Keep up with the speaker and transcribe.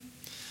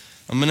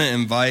I'm going to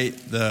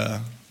invite the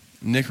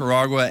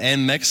Nicaragua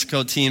and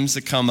Mexico teams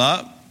to come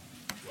up.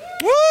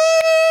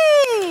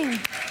 Woo!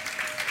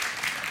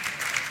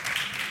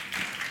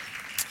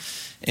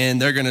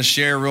 And they're going to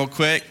share real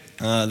quick.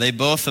 They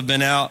both have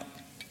been out.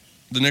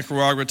 The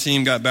Nicaragua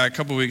team got back a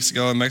couple weeks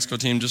ago, and the Mexico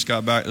team just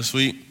got back this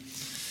week.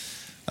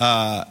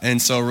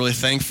 And so really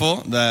thankful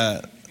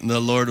that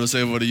the Lord was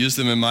able to use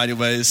them in mighty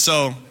ways.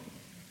 So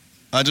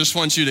I just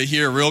want you to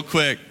hear real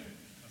quick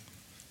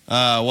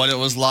what it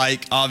was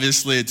like.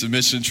 Obviously, it's a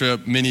mission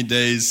trip, many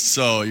days,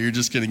 so you're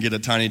just going to get a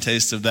tiny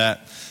taste of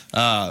that.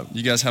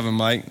 You guys have a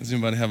mic? Does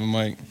anybody have a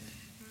mic?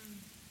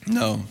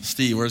 No.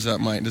 Steve, where's that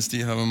mic? Does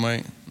Steve have a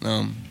mic?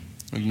 No.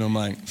 We have no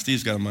mic.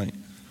 Steve's got a mic.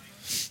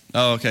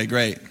 Oh, okay,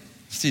 great.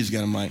 Steve's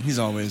got a mic. He's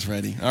always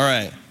ready. All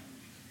right.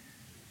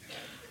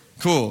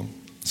 Cool.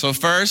 So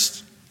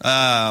first,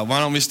 why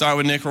don't we start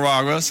with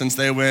Nicaragua, since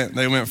they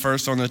went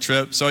first on the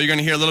trip. So you're going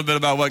to hear a little bit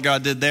about what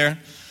God did there.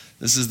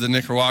 This is the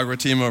Nicaragua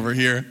team over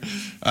here.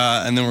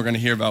 And then we're going to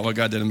hear about what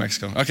God did in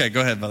Mexico. Okay,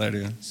 go ahead,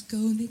 Valeria. Let's go,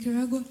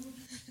 Nicaragua.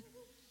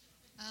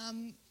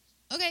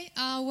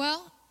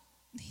 Well,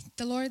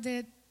 the Lord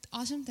did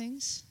awesome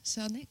things.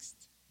 So next.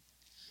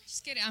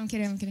 Just kidding. I'm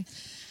kidding.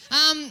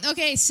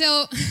 Okay,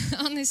 so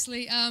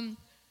honestly,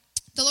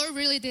 the Lord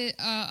really did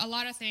a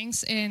lot of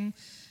things, and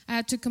I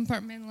had to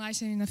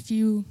compartmentalize it in a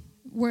few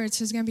words,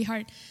 so it's going to be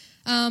hard.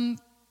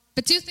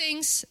 But two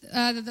things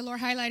that the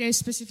Lord highlighted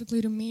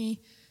specifically to me,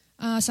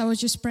 so I was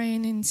just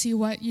praying and see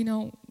what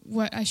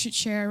I should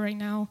share right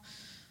now,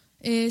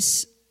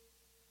 is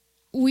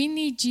we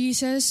need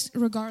Jesus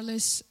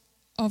regardless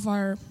of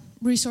our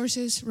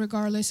resources,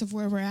 regardless of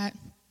where we're at.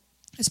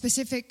 A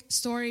specific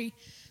story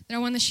that I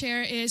want to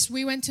share is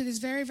we went to this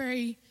very,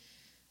 very,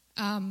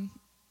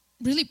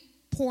 really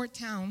poor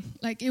town.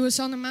 Like, it was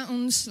on the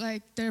mountains.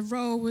 Like, the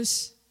road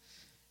was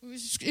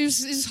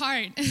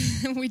hard.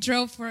 We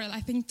drove for,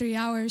 I think, 3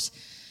 hours.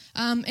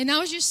 And I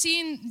was just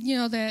seeing,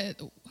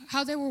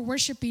 how they were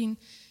worshiping,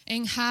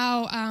 and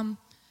how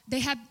they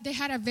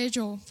had a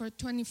vigil for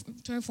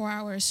 24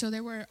 hours. So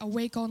they were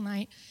awake all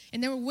night,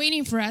 and they were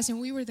waiting for us, and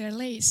we were there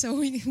late.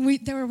 So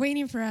they were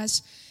waiting for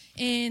us,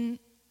 and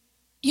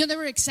they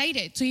were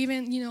excited to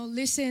even,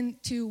 listen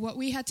to what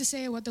we had to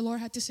say, what the Lord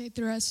had to say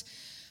through us.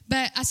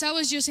 But as I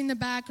was just in the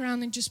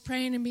background and just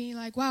praying and being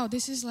like, wow,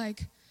 this is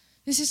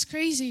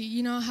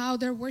crazy, how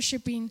they're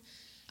worshiping.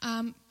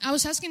 I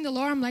was asking the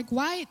Lord, I'm like,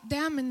 why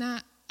them and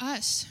not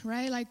us,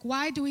 right? Like,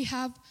 why do we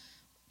have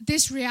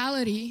this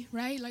reality,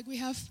 right? Like, we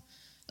have,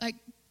 like,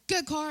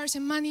 good cars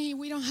and money.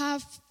 We don't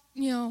have,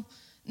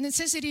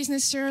 necessities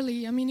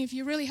necessarily. I mean, if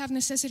you really have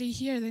necessity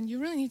here, then you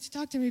really need to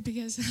talk to me,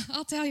 because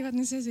I'll tell you what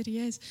necessity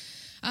is.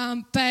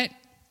 And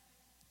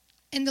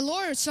the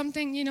Lord,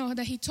 something,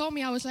 that he told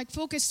me, I was like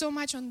focused so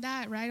much on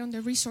that, right, on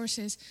the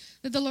resources,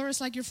 that the Lord was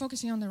like, you're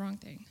focusing on the wrong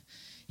thing.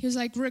 He was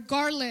like,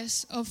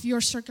 regardless of your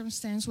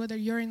circumstance, whether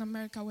you're in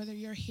America, whether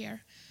you're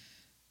here,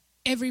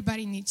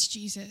 everybody needs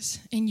Jesus,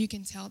 and you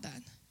can tell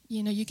that.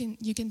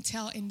 You can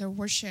tell in their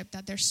worship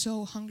that they're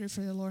so hungry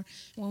for the Lord.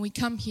 When we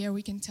come here,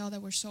 we can tell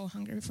that we're so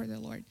hungry for the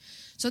Lord.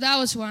 So that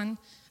was one.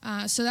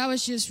 So that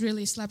was just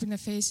really slapping the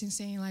face and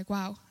saying, like,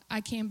 wow,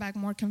 I came back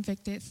more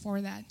convicted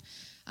for that.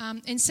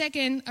 And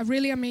second, a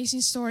really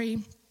amazing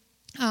story.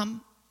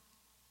 The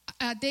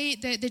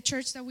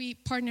church that we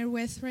partnered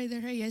with, right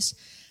there, yes,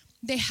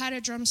 they had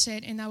a drum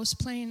set, and I was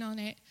playing on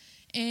it.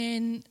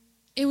 And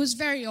it was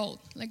very old,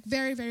 like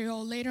very, very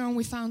old. Later on,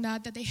 we found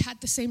out that they had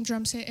the same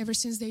drum set ever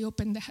since they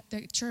opened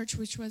the church,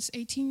 which was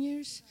 18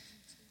 years?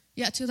 2002.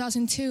 Yeah,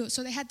 2002.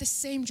 So they had the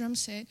same drum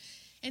set.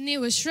 And it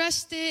was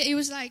rusted. It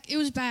was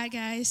bad,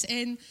 guys.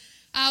 And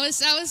I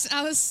was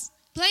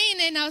playing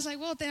it, and I was like,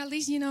 well, at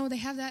least, they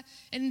have that.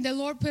 And the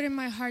Lord put in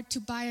my heart to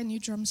buy a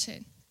new drum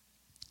set.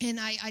 And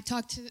I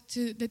talked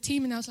to the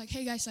team, and I was like,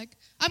 hey, guys, like,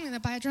 I'm going to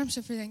buy a drum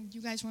set for them.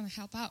 You guys want to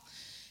help out?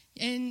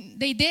 And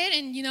they did,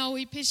 and,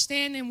 we pitched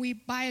in, and we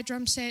buy a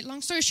drum set.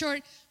 Long story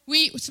short,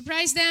 we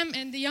surprised them,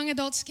 and the young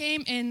adults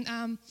came, and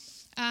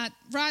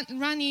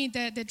Ronnie,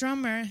 the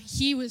drummer,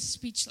 he was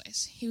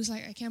speechless. He was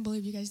like, I can't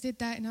believe you guys did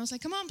that. And I was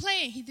like, come on,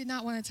 play. He did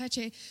not want to touch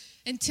it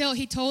until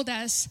he told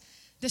us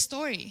the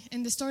story.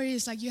 And the story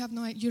is like, you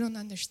don't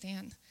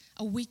understand.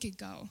 A week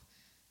ago,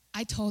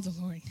 I told the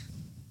Lord,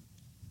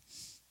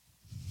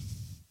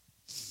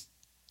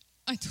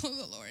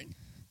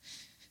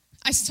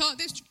 I saw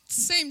this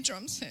same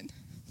drum set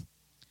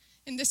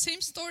in the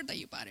same store that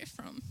you bought it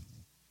from.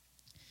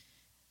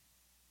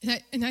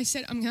 And I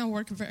said, I'm going to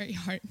work very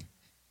hard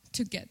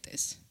to get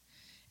this.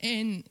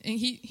 And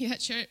he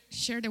had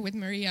shared it with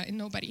Maria, and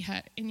nobody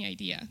had any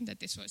idea that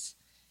this was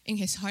in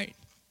his heart.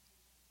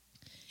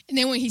 And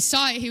then when he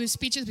saw it, he was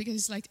speechless, because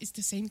it's like, it's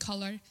the same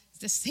color. It's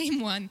the same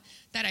one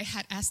that I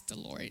had asked the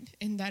Lord,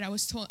 and that I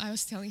was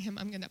telling him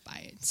I'm going to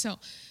buy it. So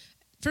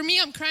for me,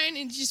 I'm crying,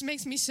 and it just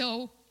makes me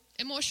so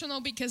emotional,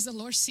 because the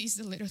Lord sees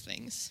the little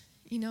things,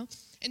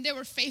 and they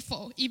were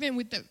faithful. Even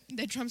with the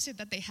drum set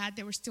that they had,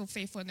 they were still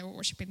faithful, and they were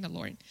worshiping the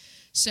Lord.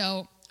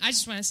 So I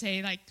just want to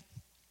say, like,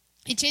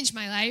 it changed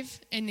my life,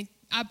 and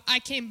I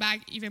came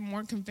back even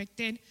more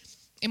convicted.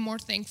 and more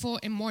thankful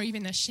and more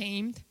even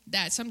ashamed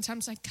that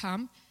sometimes I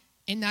come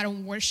and I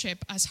don't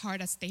worship as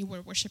hard as they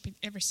were worshiping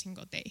every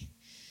single day.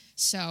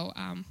 So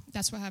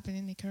that's what happened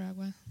in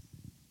Nicaragua.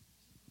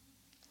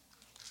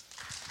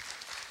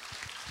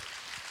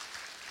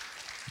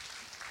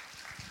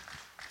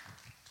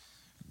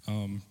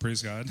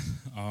 Praise God.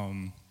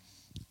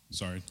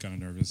 Sorry, kind of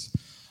nervous.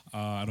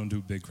 I don't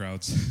do big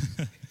crowds.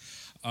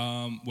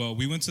 Well,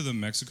 we went to the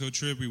Mexico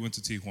trip. We went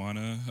to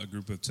Tijuana, a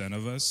group of 10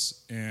 of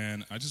us.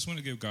 And I just want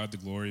to give God the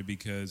glory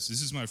because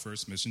this is my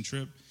first mission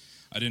trip.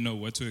 I didn't know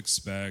what to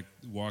expect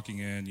walking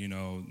in,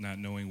 not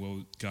knowing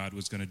what God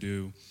was going to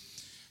do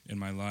in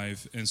my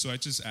life. And so I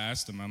just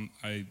asked him,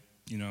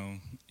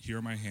 here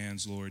are my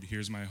hands, Lord.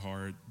 Here's my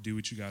heart. Do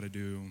what you got to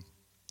do.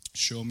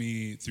 Show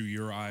me through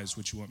your eyes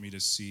what you want me to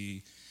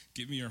see.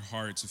 Give me your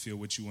heart to feel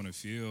what you want to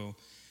feel.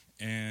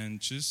 And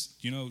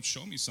just,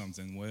 show me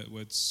something. What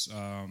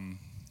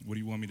do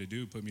you want me to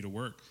do? Put me to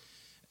work.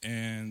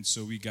 And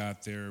so we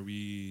got there.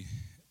 We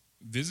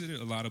visited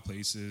a lot of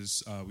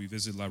places. We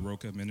visited La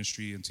Roca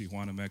Ministry in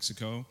Tijuana,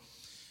 Mexico.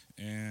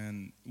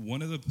 And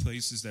one of the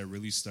places that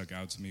really stuck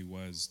out to me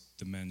was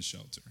the men's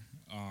shelter.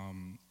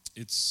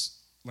 It's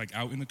like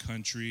out in the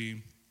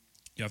country.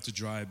 You have to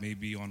drive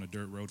maybe on a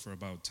dirt road for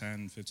about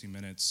 10, 15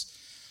 minutes,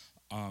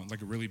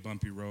 like a really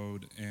bumpy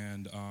road.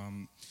 And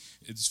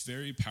it's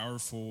very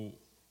powerful.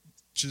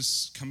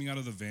 Just coming out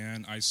of the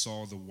van, I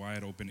saw the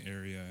wide open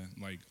area,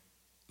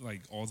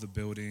 like all the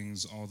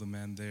buildings, all the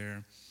men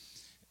there.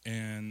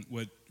 And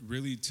what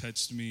really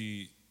touched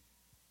me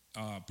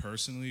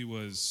personally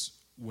was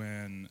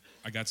when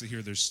I got to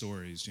hear their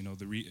stories.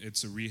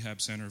 It's a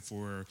rehab center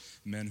for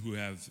men who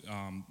have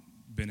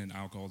been in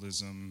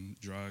alcoholism,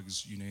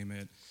 drugs, you name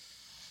it.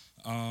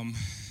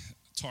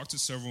 Talked to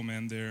several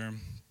men there,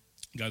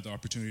 got the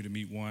opportunity to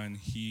meet one.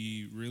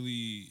 He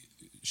really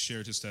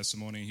shared his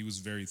testimony. He was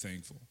very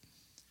thankful.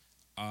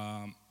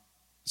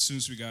 As soon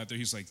as we got there,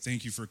 he's like,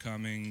 thank you for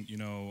coming.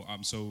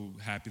 I'm so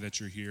happy that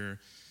you're here.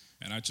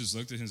 And I just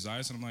looked at his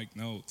eyes and I'm like,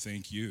 no,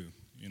 thank you.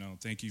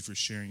 Thank you for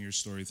sharing your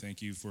story.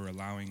 Thank you for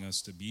allowing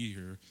us to be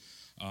here.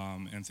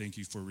 And thank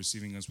you for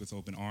receiving us with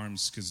open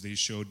arms because they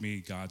showed me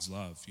God's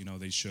love.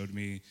 They showed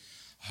me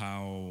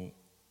how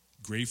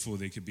grateful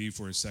they could be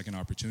for a second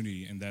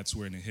opportunity. And that's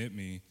when it hit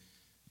me.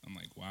 I'm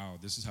like, wow,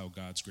 this is how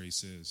God's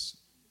grace is.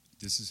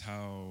 This is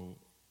how,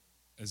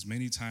 as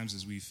many times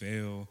as we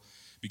fail,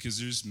 because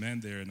there's men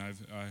there, and I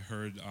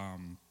heard a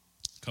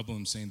couple of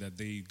them saying that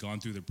they'd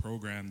gone through the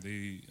program,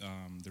 the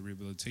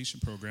rehabilitation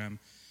program,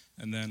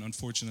 and then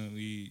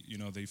unfortunately,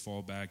 they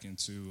fall back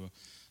into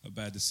a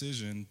bad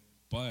decision.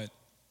 But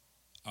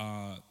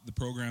the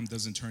program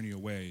doesn't turn you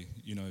away,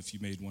 if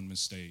you made one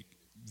mistake.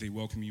 They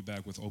welcome you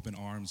back with open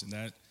arms, and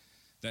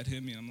that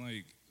hit me. I'm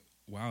like,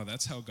 wow,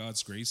 that's how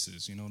God's grace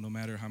is. No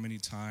matter how many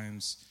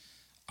times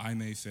I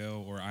may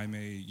fail or I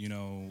may,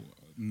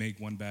 make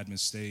one bad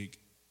mistake,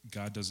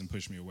 God doesn't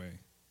push me away.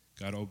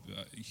 God,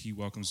 he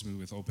welcomes me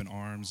with open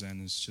arms,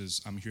 and it's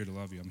just, I'm here to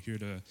love you. I'm here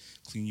to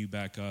clean you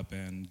back up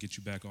and get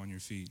you back on your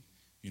feet,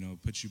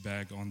 put you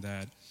back on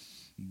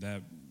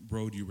that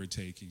road you were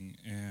taking.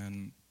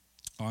 And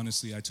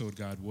honestly, I told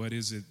God, what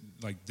is it?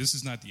 Like, this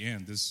is not the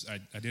end.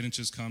 I didn't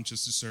just come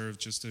just to serve,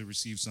 just to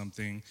receive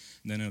something,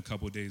 and then in a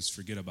couple of days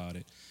forget about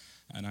it.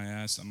 And I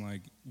asked, I'm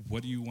like,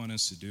 what do you want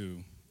us to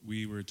do?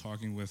 We were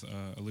talking with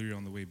Illyria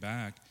on the way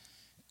back,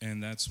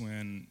 and that's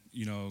when,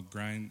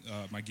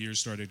 my gears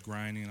started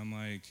grinding. I'm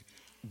like,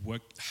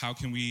 how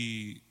can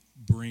we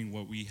bring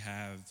what we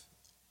have,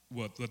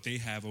 what they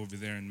have over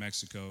there in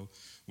Mexico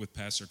with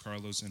Pastor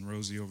Carlos and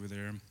Rosie over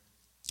there?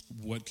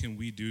 What can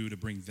we do to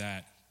bring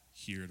that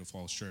here to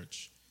Falls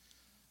Church?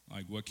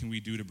 Like, what can we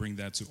do to bring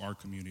that to our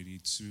community,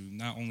 to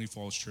not only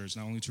Falls Church,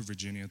 not only to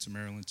Virginia, to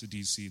Maryland, to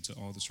DC, to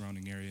all the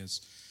surrounding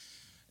areas?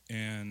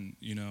 And,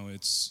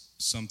 it's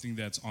something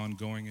that's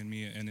ongoing in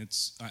me. And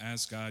I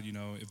ask God,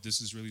 if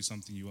this is really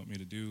something you want me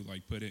to do,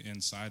 like, put it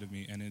inside of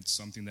me. And it's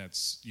something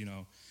that's,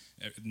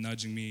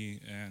 nudging me.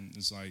 And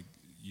it's like,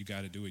 you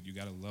got to do it. You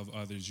got to love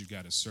others. You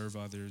got to serve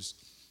others.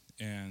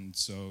 And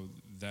so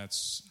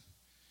it's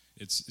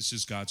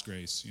just God's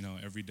grace.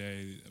 Every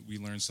day we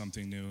learn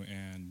something new.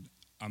 And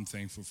I'm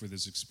thankful for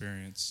this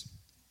experience.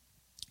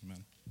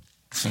 Amen.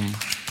 Awesome.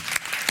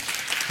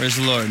 Praise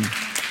the Lord.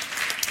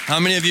 How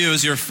many of you, it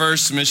was your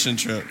first mission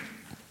trip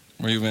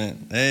where you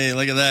went? Hey,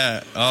 look at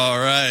that. All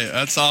right.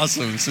 That's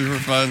awesome. Super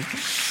fun.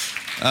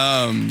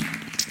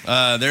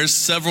 There's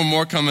several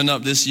more coming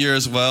up this year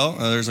as well.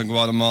 There's a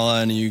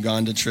Guatemala and a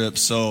Uganda trip.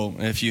 So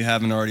if you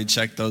haven't already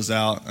checked those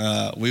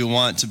out, we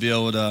want to be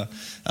able to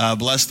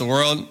bless the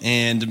world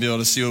and to be able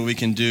to see what we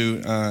can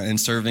do in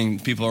serving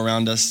people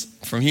around us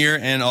from here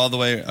and all the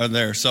way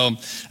there. So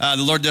the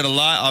Lord did a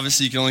lot.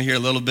 Obviously, you can only hear a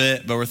little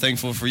bit, but we're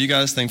thankful for you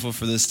guys, thankful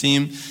for this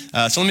team.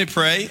 So let me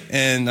pray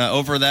and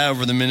over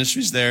the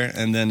ministries there,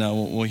 and then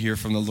we'll hear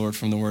from the Lord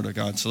from the Word of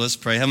God. So let's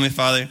pray. Heavenly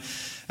Father,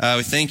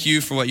 we thank you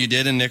for what you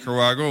did in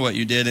Nicaragua, what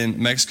you did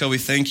in Mexico. We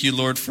thank you,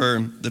 Lord, for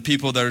the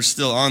people that are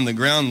still on the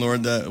ground,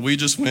 Lord, that we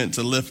just went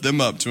to lift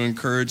them up, to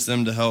encourage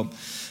them, to help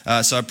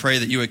So I pray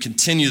that you would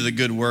continue the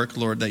good work,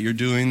 Lord, that you're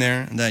doing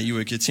there, and that you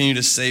would continue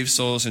to save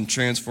souls and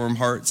transform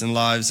hearts and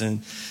lives,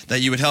 and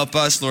that you would help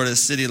us, Lord, as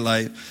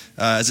CityLight.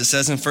 As it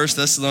says in 1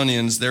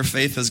 Thessalonians, their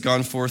faith has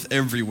gone forth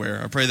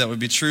everywhere. I pray that would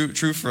be true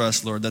for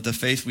us, Lord, that the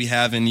faith we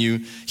have in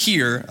you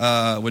here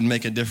would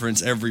make a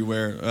difference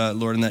everywhere,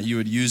 Lord, and that you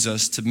would use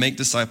us to make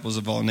disciples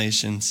of all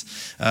nations.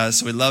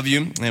 So we love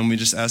you, and we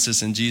just ask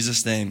this in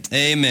Jesus' name.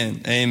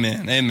 Amen,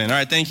 amen, amen. All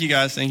right, thank you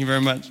guys. Thank you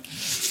very much.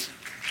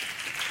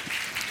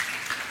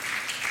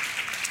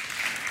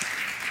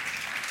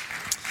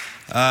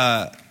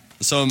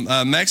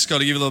 Mexico,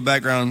 to give you a little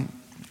background,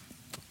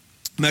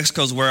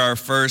 Mexico is where our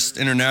first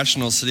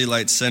international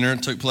CityLight Center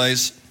took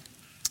place.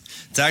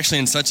 It's actually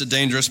in such a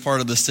dangerous part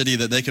of the city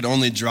that they could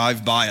only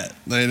drive by it.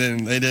 They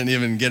didn't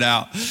even get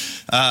out.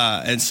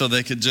 And so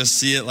they could just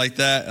see it like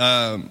that.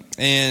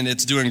 And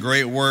it's doing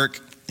great work.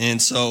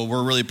 And so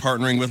we're really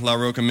partnering with La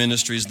Roca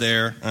Ministries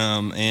there.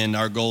 And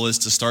our goal is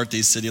to start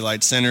these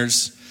CityLight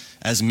Centers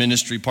as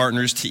ministry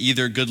partners to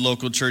either good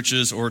local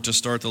churches or to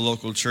start the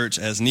local church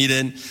as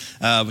needed.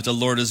 But the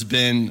Lord has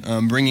been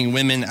bringing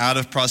women out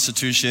of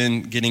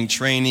prostitution, getting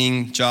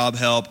training, job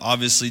help,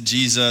 obviously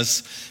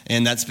Jesus,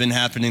 and that's been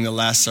happening the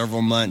last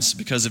several months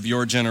because of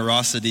your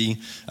generosity.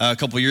 A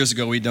couple years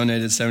ago, we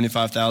donated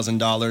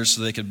 $75,000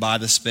 so they could buy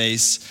the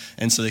space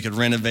and so they could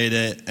renovate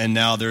it, and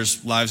now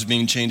there's lives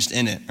being changed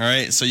in it, all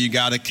right? So you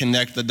got to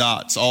connect the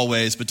dots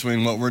always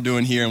between what we're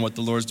doing here and what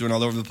the Lord's doing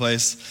all over the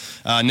place.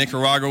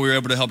 Nicaragua, we were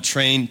able to help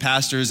train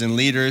pastors and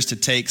leaders to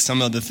take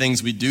some of the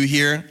things we do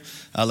here,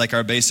 like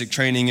our basic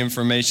training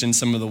information,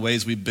 some of the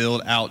ways we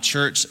build out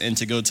church, and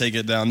to go take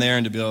it down there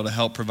and to be able to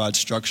help provide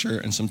structure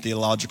and some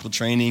theological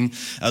training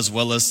as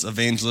well as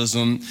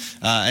evangelism.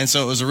 And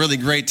so it was a really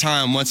great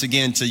time, once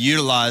again, to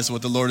utilize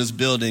what the Lord is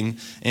building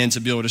and to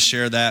be able to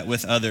share that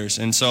with others.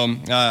 And so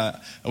I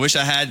wish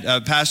I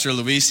had Pastor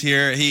Luis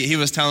here. He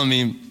was telling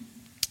me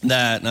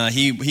that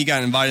he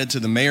got invited to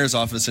the mayor's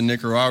office in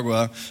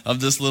Nicaragua of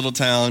this little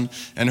town,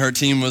 and her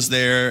team was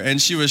there, and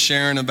she was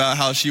sharing about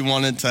how she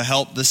wanted to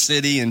help the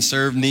city and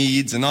serve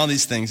needs and all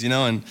these things,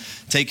 and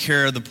take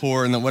care of the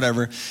poor and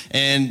whatever.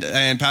 And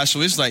Pastor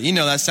Luis was like,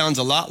 that sounds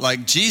a lot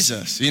like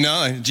Jesus,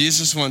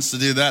 Jesus wants to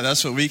do that.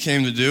 That's what we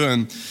came to do.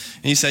 And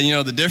he said,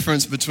 the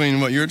difference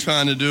between what you're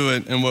trying to do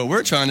and what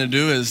we're trying to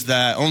do is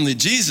that only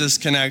Jesus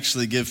can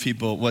actually give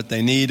people what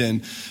they need.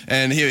 And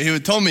he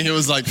told me he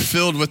was like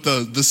filled with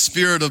the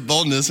spirit of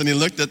boldness. And he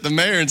looked at the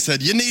mayor and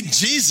said, you need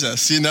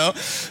Jesus, she's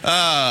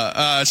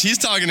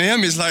talking to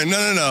him. He's like,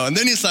 no. And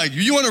then he's like,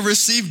 you want to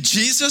receive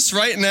Jesus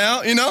right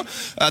now?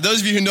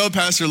 Those of you who know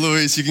Pastor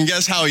Luis, you can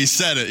guess how he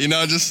said it,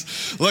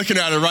 just looking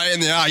at it right in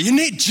the eye. You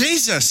need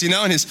Jesus, and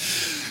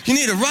you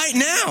need it right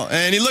now.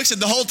 And he looks at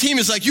the whole team.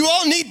 He's like, you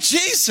all need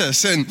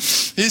Jesus. And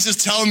he's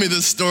just telling me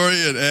this story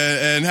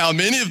and how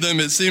many of them,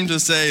 it seemed to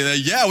say that,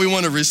 yeah, we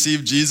want to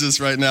receive Jesus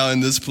right now in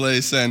this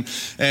place. And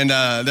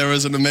there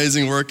was an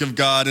amazing work of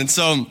God. And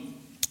so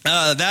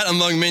that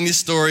among many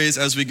stories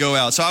as we go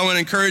out. So I want to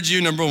encourage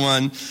you, number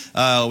one,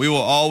 we will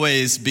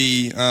always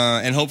be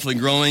and hopefully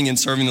growing and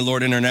serving the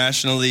Lord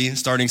internationally,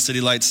 starting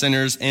CityLight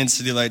Centers and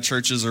CityLight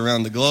churches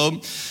around the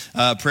globe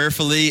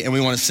prayerfully, and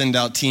we want to send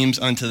out teams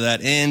unto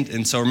that end.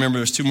 And so remember,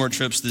 there's 2 more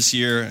trips this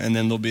year, and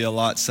then there'll be a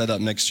lot set up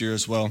next year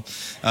as well.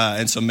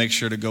 And so make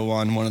sure to go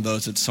on one of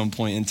those at some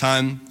point in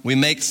time. We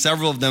make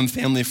several of them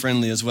family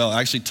friendly as well.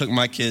 I actually took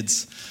my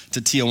kids to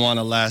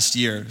Tijuana last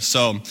year.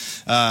 So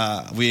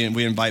we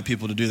invite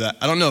people to do that.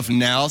 I don't know if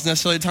now is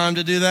necessarily time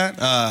to do that,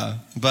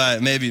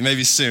 but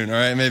maybe soon, all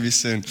right? Maybe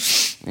soon.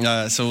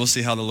 So we'll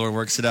see how the Lord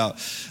works it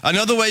out.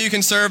 Another way you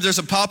can serve, there's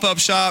a pop-up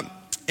shop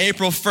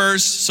April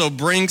 1st, so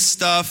bring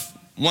stuff.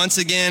 Once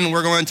again,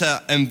 we're going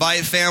to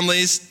invite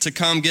families to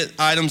come get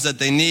items that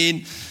they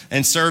need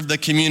and serve the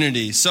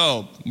community.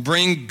 So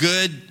bring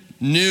good,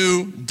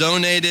 new,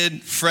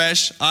 donated,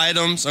 fresh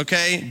items,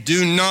 okay?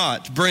 Do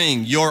not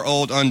bring your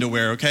old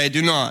underwear, okay?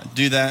 Do not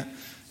do that.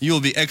 You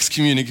will be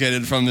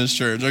excommunicated from this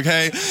church,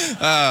 okay?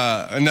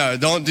 No,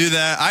 don't do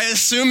that. I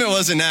assume it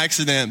was an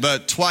accident,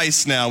 but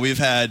twice now we've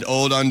had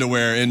old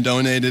underwear in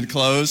donated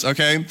clothes,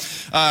 okay?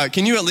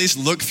 Can you at least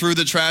look through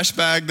the trash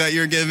bag that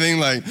you're giving?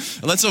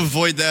 Let's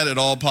avoid that at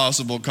all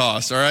possible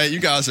costs, all right? You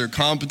guys are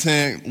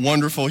competent,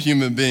 wonderful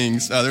human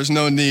beings. There's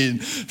no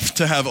need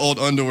to have old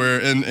underwear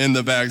in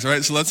the bags, all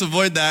right? So let's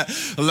avoid that.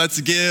 Let's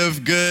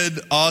give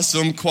good,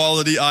 awesome,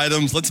 quality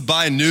items. Let's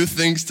buy new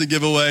things to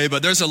give away.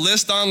 But there's a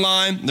list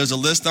online. There's a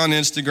list on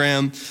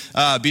Instagram.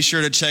 Be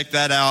sure to check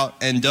that out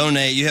and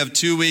donate. You have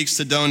 2 weeks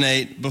to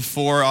donate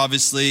before,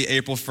 obviously,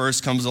 April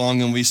 1st comes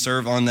along and we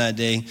serve on that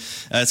day.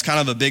 It's kind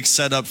of a big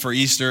setup for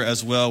Easter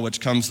as well, which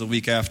comes the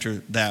week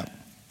after that.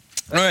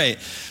 All right,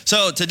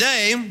 so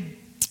today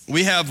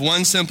we have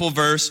one simple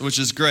verse, which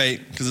is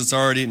great because it's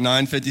already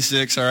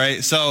 9:56, all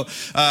right? So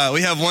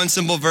we have one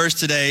simple verse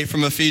today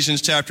from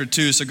Ephesians chapter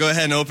 2. So go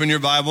ahead and open your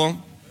Bible.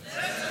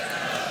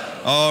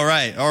 All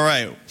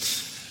right.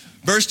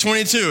 Verse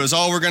 22 is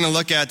all we're going to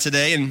look at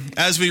today. And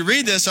as we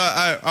read this,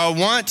 I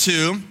want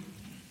to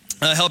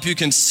help you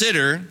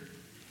consider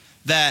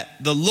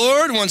that the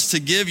Lord wants to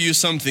give you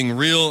something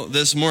real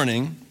this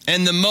morning.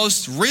 And the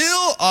most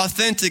real,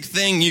 authentic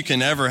thing you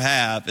can ever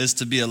have is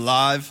to be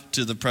alive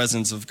to the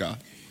presence of God.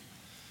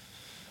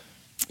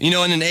 You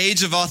know, in an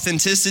age of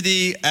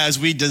authenticity, as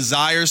we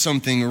desire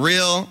something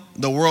real,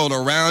 the world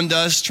around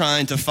us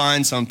trying to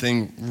find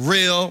something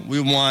real,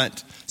 we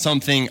want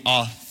something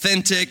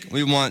authentic,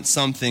 we want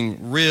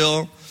something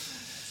real.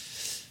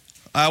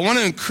 I want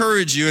to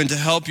encourage you and to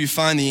help you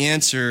find the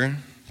answer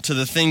to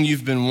the thing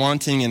you've been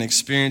wanting and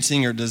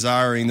experiencing or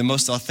desiring. The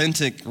most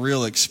authentic,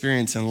 real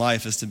experience in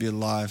life is to be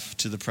alive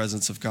to the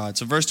presence of God.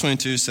 So verse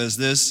 22 says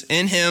this,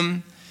 "In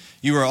him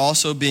you are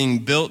also being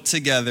built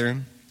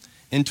together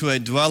into a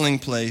dwelling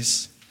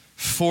place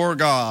for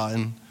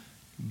God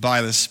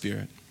by the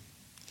Spirit."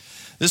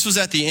 This was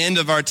at the end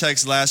of our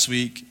text last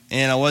week,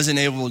 and I wasn't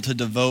able to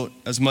devote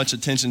as much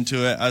attention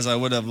to it as I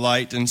would have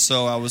liked, and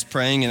so I was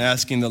praying and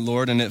asking the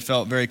Lord, and it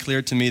felt very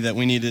clear to me that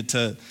we needed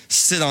to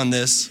sit on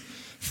this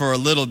for a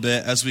little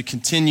bit as we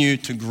continue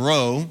to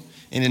grow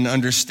in an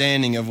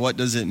understanding of what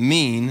does it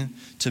mean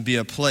to be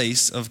a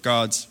place of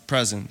God's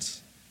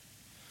presence.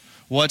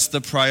 What's the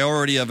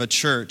priority of a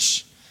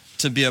church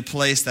to be a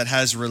place that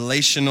has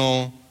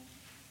relational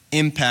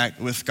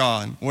impact with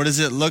God? What does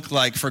it look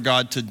like for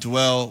God to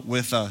dwell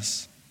with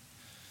us?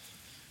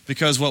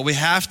 Because what we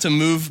have to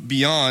move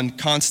beyond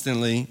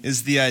constantly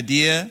is the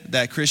idea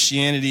that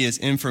Christianity is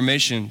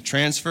information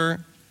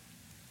transfer,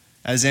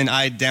 as in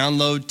I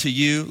download to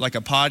you like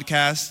a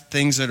podcast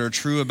things that are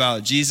true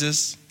about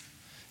Jesus.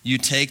 You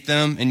take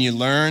them and you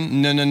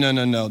learn.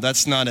 No.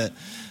 That's not it.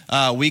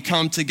 We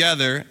come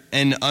together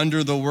and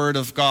under the word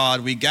of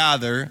God we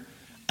gather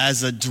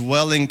as a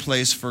dwelling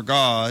place for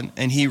God,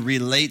 and he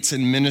relates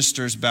and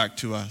ministers back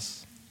to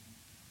us.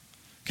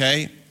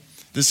 Okay?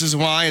 This is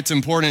why it's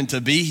important to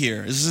be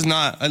here. This is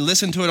not, I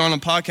listen to it on a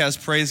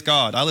podcast, praise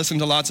God. I listen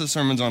to lots of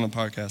sermons on a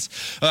podcast.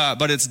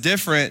 But it's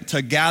different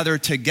to gather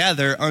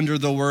together under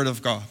the word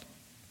of God.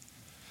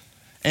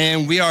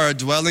 And we are a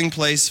dwelling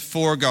place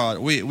for God.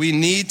 We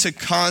need to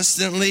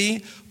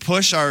constantly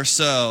push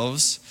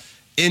ourselves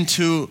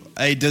into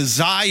a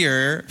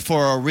desire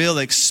for a real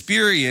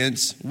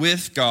experience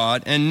with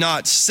God and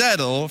not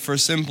settle for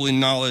simply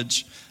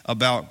knowledge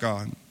about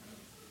God.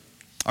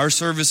 Our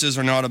services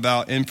are not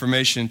about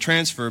information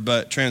transfer,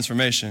 but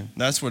transformation.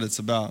 That's what it's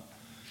about.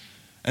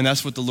 And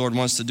that's what the Lord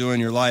wants to do in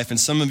your life. And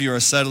some of you are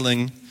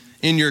settling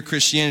in your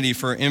Christianity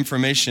for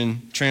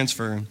information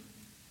transfer.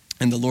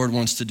 And the Lord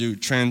wants to do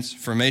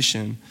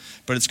transformation.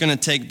 But it's going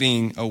to take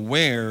being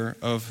aware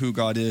of who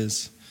God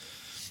is.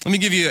 Let me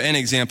give you an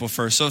example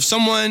first. So if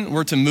someone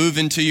were to move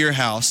into your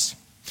house,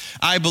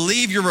 I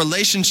believe your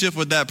relationship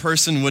with that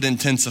person would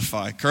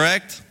intensify,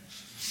 correct?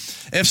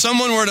 If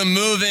someone were to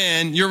move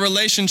in, your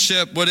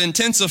relationship would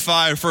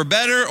intensify for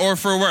better or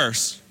for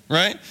worse,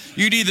 right?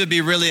 You'd either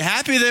be really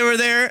happy they were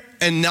there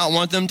and not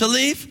want them to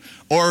leave,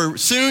 or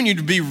soon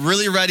you'd be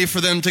really ready for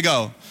them to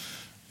go,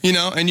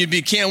 and you'd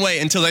be can't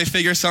wait until they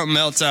figure something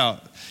else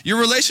out. Your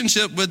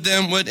relationship with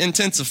them would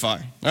intensify,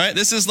 all right?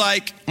 This is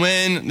like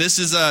when, this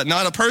is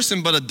not a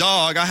person but a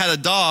dog. I had a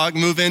dog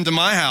move into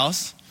my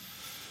house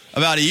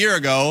about a year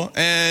ago,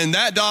 and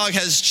that dog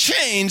has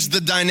changed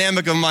the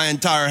dynamic of my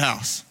entire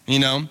house,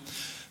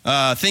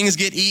 Things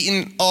get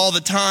eaten all the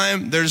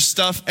time. There's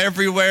stuff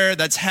everywhere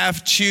that's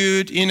half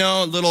chewed,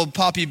 little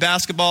poppy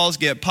basketballs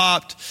get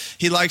popped.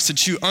 He likes to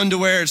chew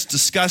underwear. It's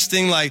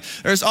disgusting.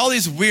 There's all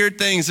these weird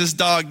things this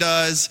dog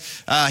does.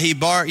 He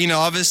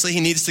obviously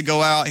he needs to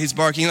go out. He's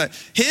barking.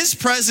 His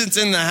presence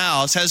in the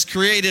house has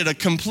created a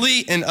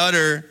complete and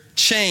utter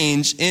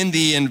change in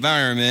the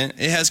environment.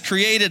 It has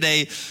created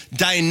a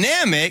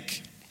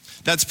dynamic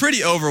that's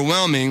pretty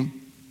overwhelming.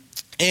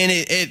 And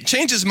it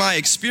changes my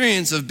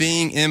experience of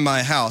being in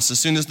my house. As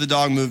soon as the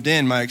dog moved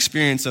in, my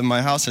experience of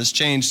my house has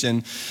changed.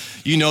 And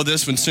you know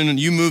this when soon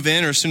you move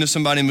in or as soon as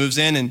somebody moves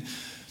in. And,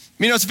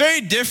 it's a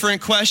very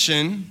different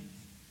question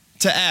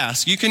to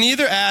ask. You can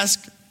either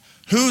ask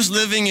who's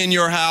living in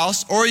your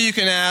house, or you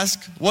can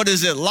ask what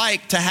is it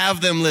like to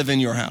have them live in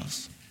your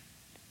house.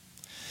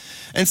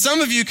 And some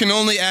of you can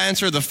only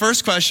answer the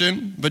first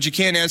question, but you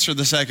can't answer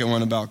the second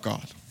one about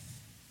God.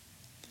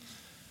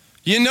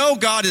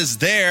 God is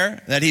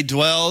there, that he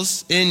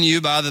dwells in you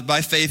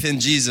by faith in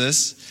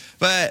Jesus.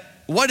 But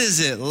what is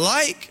it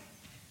like?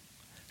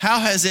 How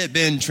has it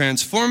been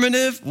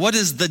transformative? What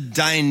is the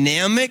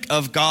dynamic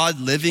of God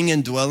living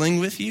and dwelling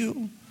with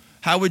you?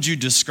 How would you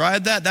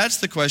describe that? That's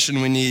the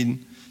question we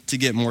need to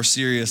get more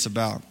serious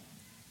about.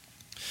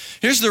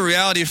 Here's the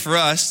reality for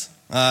us,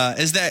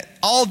 is that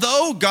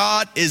although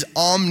God is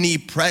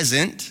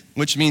omnipresent,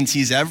 which means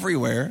he's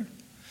everywhere,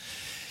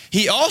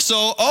 he also,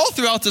 all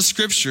throughout the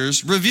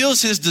scriptures,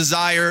 reveals his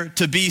desire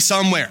to be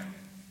somewhere,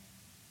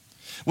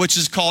 which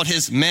is called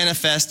his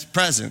manifest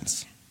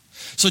presence.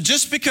 So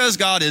just because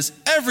God is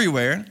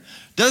everywhere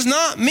does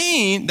not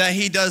mean that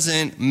he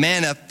doesn't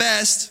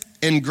manifest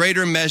in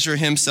greater measure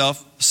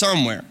himself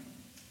somewhere.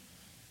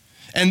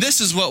 And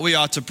this is what we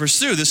ought to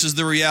pursue. This is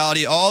the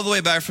reality all the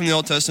way back from the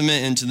Old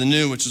Testament into the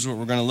New, which is what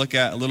we're going to look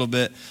at a little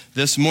bit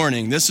this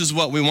morning. This is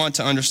what we want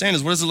to understand,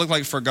 is what does it look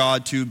like for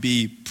God to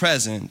be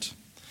present?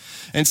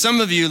 And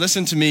some of you,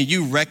 listen to me,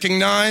 you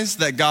recognize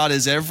that God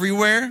is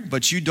everywhere,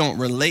 but you don't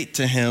relate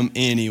to him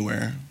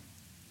anywhere.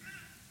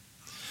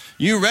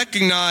 You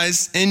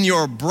recognize in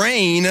your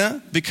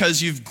brain,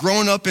 because you've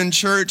grown up in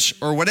church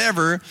or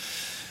whatever,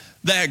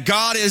 that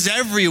God is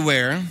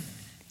everywhere.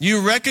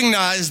 You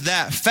recognize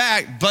that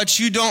fact, but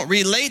you don't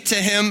relate to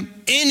him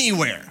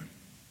anywhere.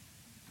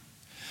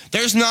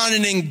 There's not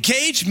an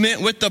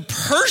engagement with the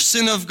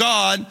person of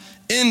God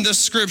in the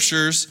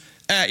scriptures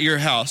at your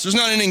house. There's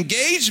not an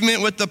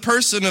engagement with the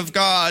person of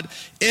God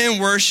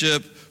in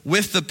worship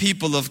with the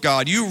people of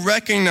God. You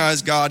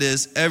recognize God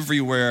is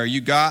everywhere.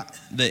 You got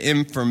the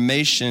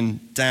information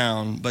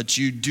down, but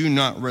you do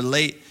not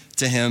relate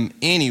to him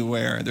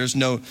anywhere. There's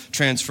no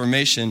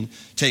transformation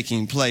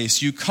taking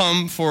place. You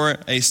come for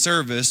a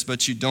service,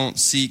 but you don't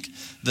seek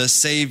the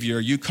Savior.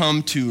 You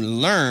come to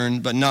learn,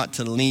 but not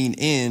to lean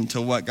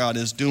into what God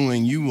is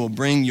doing. You will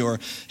bring your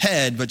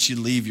head, but you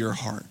leave your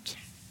heart.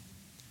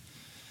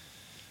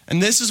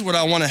 And this is what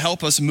I want to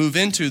help us move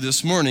into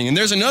this morning. And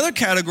there's another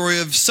category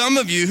of some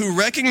of you who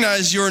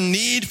recognize your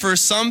need for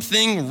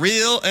something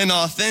real and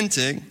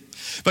authentic,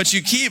 but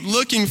you keep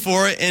looking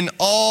for it in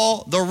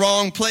all the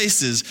wrong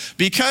places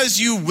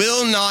because you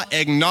will not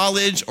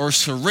acknowledge or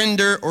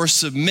surrender or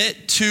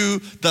submit to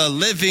the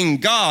living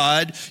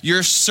God.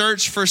 Your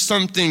search for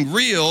something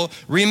real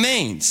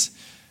remains.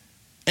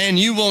 And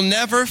you will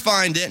never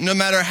find it no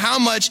matter how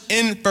much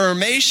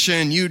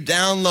information you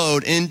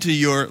download into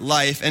your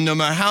life and no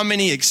matter how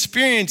many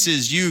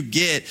experiences you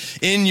get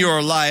in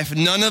your life.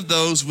 None of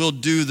those will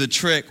do the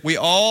trick. We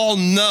all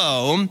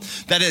know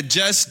that it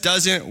just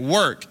doesn't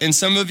work. And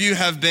some of you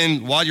have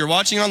been, while you're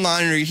watching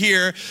online or you're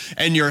here,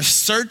 and you're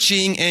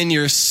searching and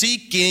you're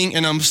seeking.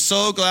 And I'm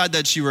so glad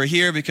that you are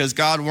here because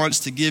God wants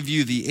to give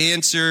you the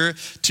answer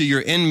to your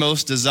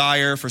inmost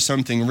desire for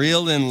something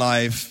real in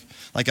life.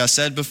 Like I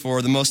said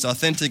before, the most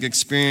authentic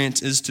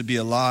experience is to be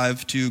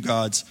alive to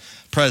God's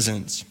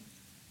presence.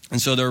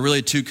 And so there are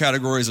really two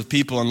categories of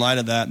people in light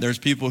of that. There's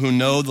people who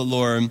know the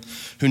Lord,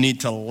 who need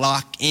to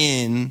lock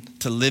in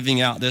to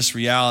living out this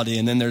reality.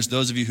 And then there's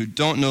those of you who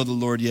don't know the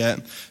Lord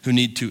yet, who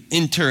need to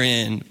enter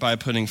in by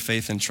putting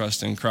faith and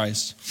trust in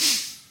Christ.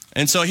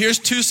 And so here's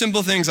two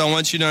simple things I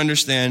want you to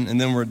understand,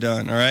 and then we're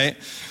done, all right?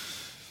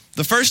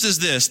 The first is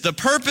this: the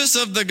purpose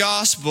of the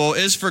gospel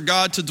is for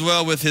God to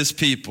dwell with his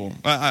people.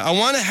 I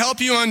want to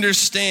help you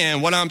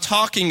understand what I'm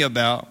talking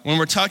about when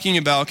we're talking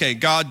about, okay,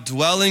 God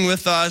dwelling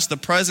with us, the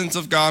presence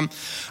of God.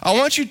 I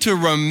want you to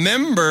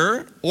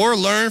remember or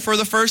learn for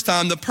the first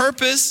time the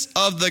purpose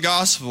of the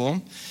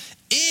gospel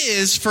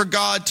is for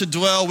God to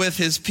dwell with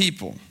his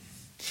people.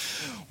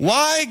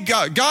 Why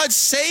God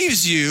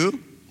saves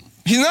you.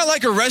 He's not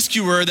like a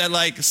rescuer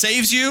that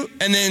saves you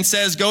and then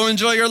says, go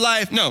enjoy your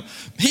life. No,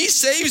 he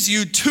saves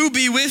you to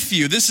be with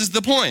you. This is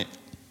the point.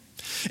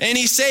 And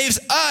he saves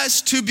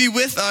us to be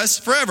with us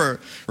forever.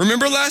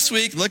 Remember last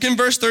week, look in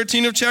verse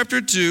 13 of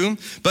chapter 2.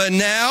 But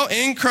now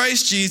in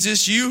Christ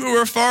Jesus, you who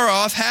are far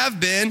off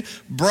have been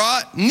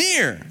brought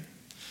near.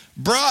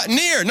 Brought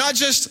near, not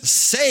just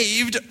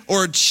saved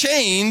or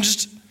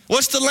changed.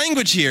 What's the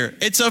language here?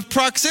 It's of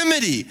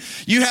proximity.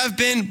 You have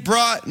been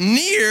brought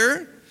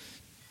near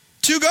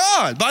to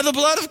God by the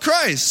blood of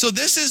Christ. So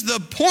this is the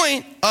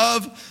point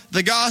of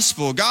the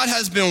gospel. God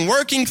has been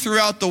working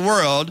throughout the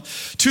world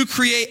to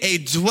create a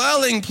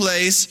dwelling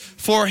place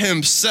for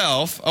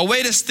himself. A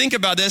way to think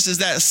about this is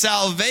that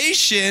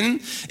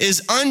salvation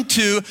is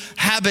unto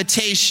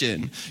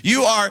habitation.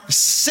 You are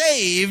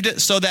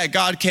saved so that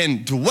God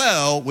can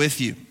dwell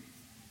with you.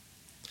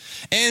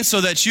 And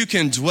so that you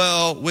can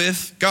dwell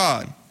with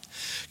God.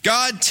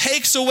 God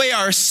takes away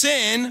our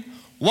sin.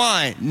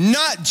 Why?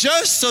 Not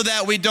just so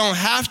that we don't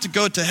have to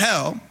go to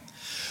hell,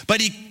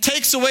 but he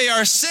takes away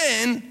our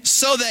sin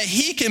so that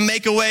he can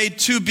make a way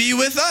to be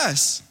with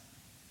us.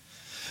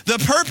 The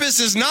purpose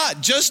is not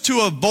just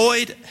to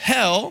avoid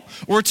hell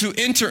or to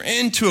enter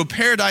into a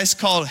paradise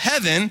called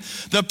heaven.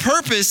 The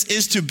purpose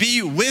is to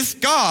be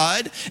with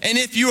God, and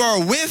if you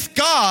are with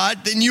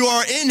God, then you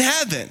are in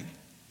heaven.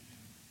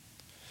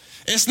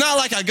 It's not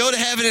like I go to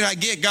heaven and I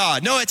get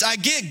God. No, it's I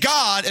get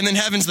God, and then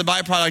heaven's the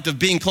byproduct of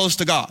being close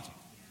to God.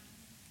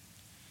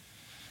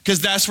 Because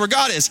that's where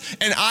God is.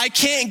 And I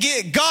can't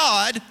get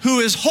God, who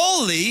is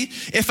holy,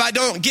 if I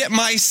don't get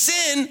my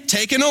sin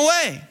taken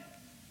away.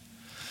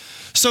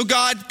 So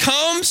God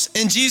comes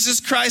and Jesus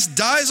Christ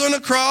dies on a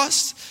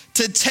cross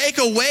to take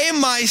away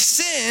my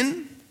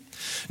sin,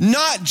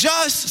 not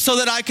just so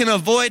that I can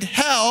avoid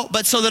hell,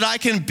 but so that I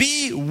can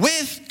be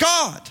with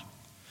God,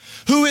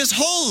 who is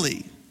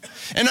holy.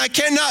 And I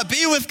cannot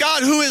be with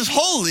God who is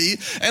holy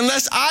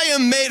unless I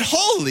am made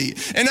holy.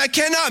 And I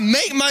cannot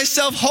make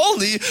myself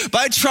holy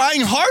by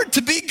trying hard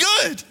to be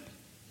good.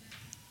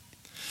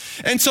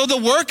 And so the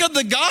work of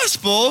the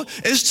gospel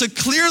is to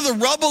clear the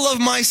rubble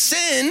of my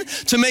sin,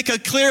 to make a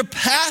clear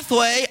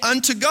pathway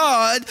unto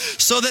God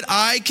so that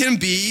I can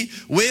be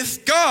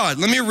with God.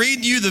 Let me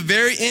read you the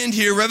very end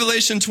here,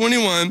 Revelation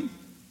 21.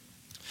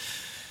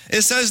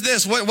 It says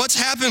this, what's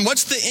happened?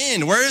 What's the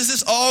end? Where is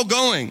this all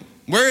going?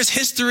 Where is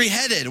history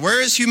headed?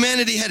 Where is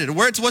humanity headed?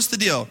 What's the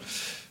deal?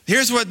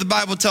 Here's what the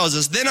Bible tells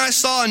us. Then I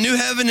saw a new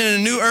heaven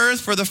and a new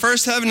earth, for the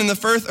first heaven and the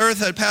first earth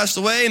had passed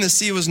away, and the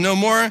sea was no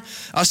more.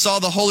 I saw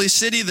the holy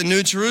city, the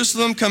new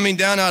Jerusalem, coming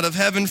down out of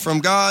heaven from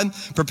God,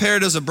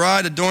 prepared as a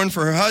bride adorned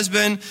for her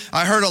husband.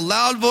 I heard a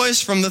loud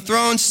voice from the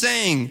throne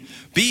saying,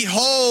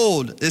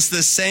 behold, it's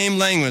the same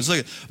language.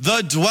 Look,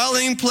 the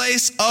dwelling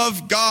place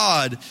of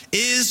God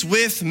is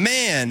with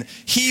man.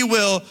 He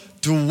will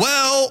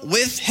dwell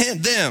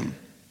with them,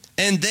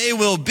 and they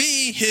will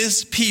be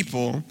his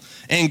people.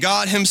 And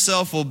God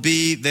himself will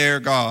be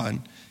their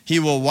God. He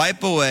will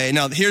wipe away.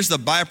 Now, here's the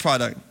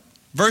byproduct.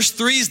 Verse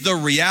 3 is the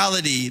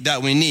reality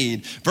that we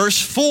need.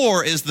 Verse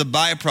 4 is the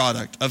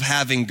byproduct of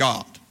having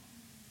God.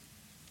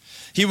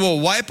 He will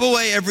wipe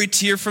away every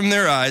tear from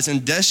their eyes,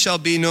 and death shall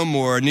be no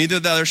more. Neither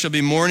there shall be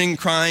mourning,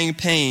 crying,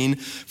 pain,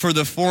 for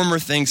the former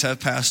things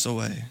have passed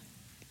away.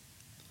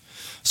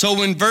 So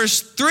when verse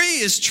 3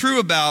 is true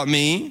about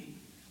me,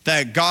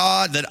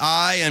 that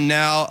I am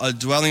now a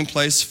dwelling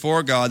place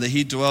for God, that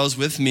he dwells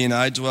with me and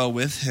I dwell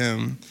with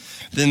him,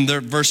 then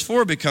verse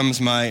 4 becomes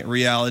my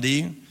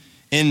reality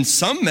in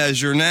some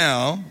measure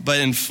now, but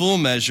in full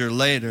measure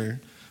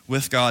later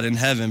with God in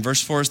heaven.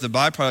 Verse 4 is the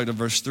byproduct of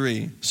verse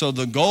 3. So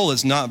the goal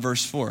is not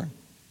verse 4,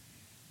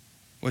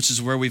 which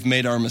is where we've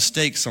made our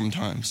mistakes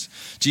sometimes.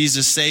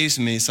 Jesus saves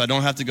me so I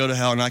don't have to go to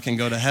hell and I can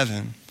go to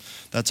heaven.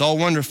 That's all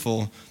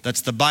wonderful.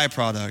 That's the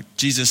byproduct.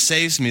 Jesus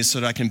saves me so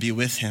that I can be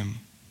with him.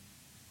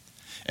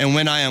 And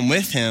when I am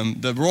with him,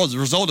 the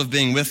result of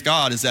being with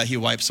God is that he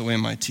wipes away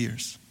my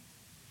tears.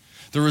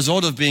 The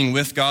result of being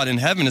with God in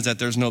heaven is that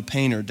there's no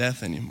pain or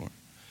death anymore.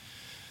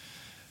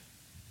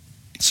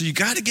 So you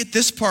got to get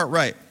this part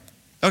right.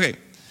 Okay,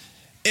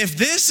 if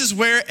this is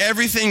where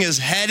everything is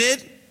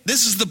headed,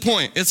 this is the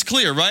point. It's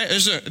clear, right?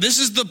 This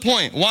is the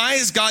point. Why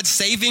is God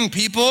saving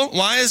people?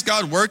 Why is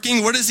God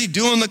working? What does he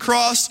do on the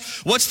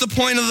cross? What's the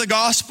point of the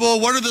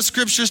gospel? What are the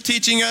scriptures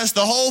teaching us?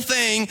 The whole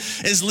thing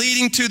is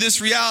leading to this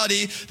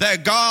reality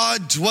that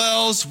God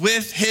dwells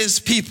with his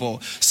people.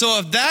 So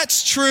if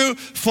that's true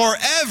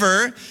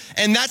forever,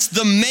 and that's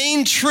the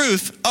main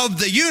truth of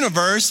the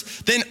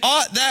universe, then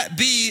ought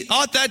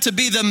that to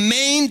be the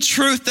main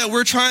truth that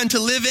we're trying to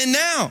live in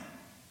now.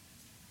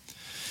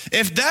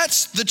 If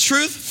that's the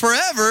truth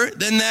forever,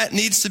 then that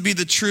needs to be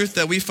the truth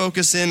that we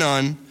focus in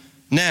on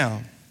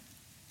now.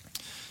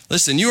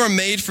 Listen, you are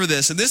made for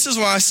this. And this is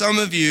why some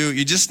of you're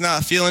just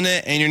not feeling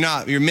it and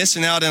you're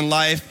missing out in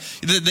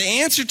life. The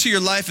answer to your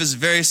life is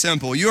very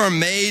simple. You are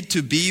made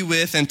to be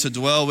with and to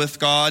dwell with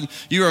God.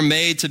 You are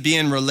made to be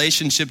in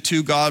relationship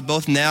to God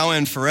both now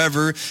and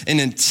forever. And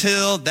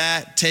until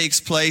that takes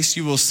place,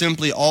 you will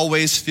simply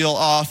always feel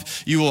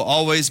off. You will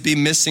always be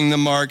missing the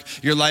mark.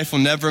 Your life will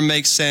never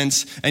make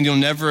sense and you'll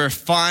never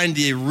find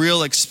the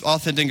real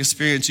authentic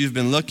experience you've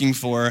been looking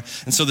for.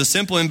 And so the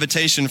simple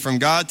invitation from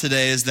God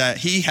today is that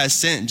he has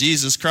sent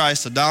Jesus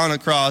Christ to die on a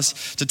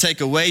cross to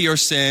take away your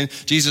sin.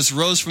 Jesus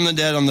rose from the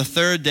dead on the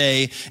third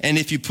day. And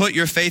if you put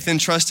your faith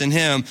and trust in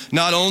him,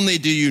 not only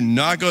do you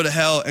not go to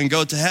hell and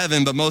go to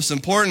heaven, but most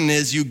important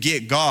is you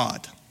get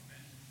God,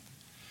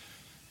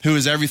 who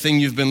is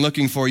everything you've been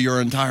looking for your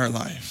entire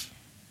life.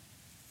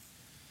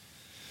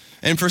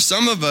 And for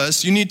some of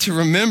us, you need to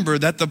remember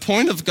that the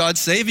point of God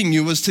saving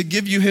you was to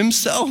give you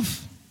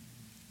himself.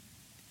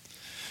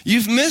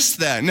 You've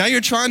missed that. Now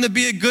you're trying to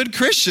be a good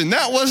Christian.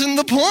 That wasn't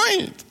the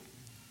point.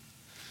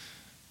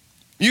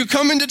 You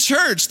come into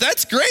church.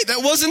 That's great.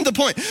 That wasn't the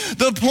point.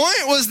 The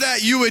point was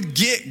that you would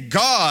get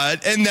God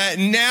and that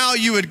now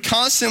you would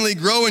constantly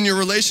grow in your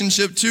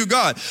relationship to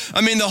God. I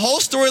mean, the whole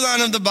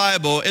storyline of the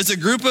Bible is a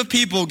group of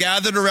people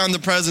gathered around the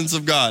presence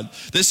of God.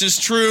 This is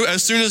true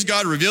as soon as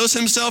God reveals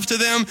himself to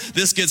them.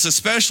 This gets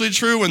especially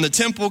true when the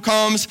temple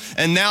comes,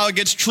 and now it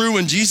gets true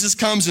when Jesus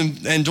comes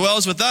and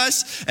dwells with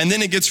us, and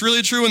then it gets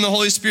really true when the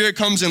Holy Spirit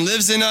comes and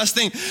lives in us.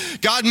 Think,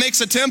 God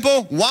makes a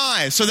temple.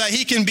 Why? So that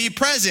he can be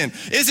present.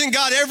 Isn't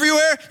God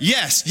everywhere?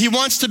 Yes, he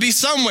wants to be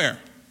somewhere.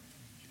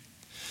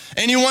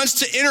 And he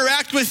wants to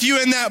interact with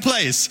you in that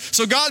place.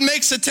 So God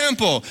makes a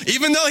temple,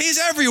 even though he's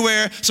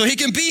everywhere, so he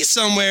can be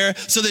somewhere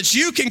so that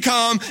you can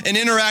come and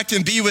interact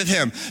and be with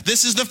him.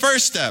 This is the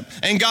first step.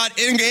 And God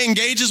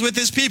engages with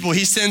his people.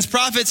 He sends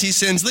prophets, he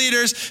sends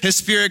leaders, his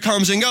spirit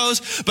comes and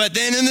goes. But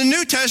then in the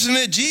New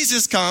Testament,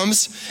 Jesus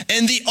comes,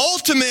 and the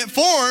ultimate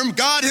form,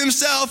 God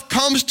himself,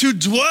 comes to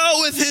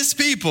dwell with his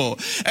people.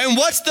 And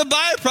what's the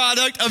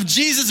byproduct of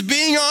Jesus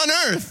being on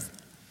earth?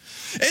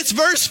 It's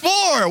verse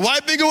 4,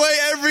 wiping away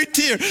every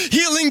tear,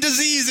 healing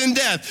disease and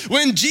death.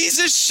 When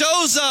Jesus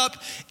shows up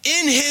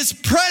in his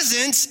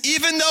presence,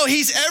 even though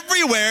he's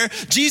everywhere,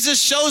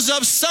 Jesus shows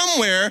up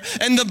somewhere.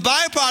 And the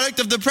byproduct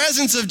of the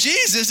presence of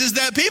Jesus is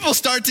that people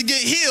start to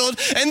get healed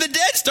and the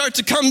dead start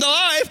to come to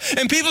life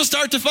and people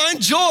start to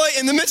find joy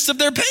in the midst of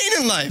their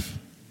pain in life.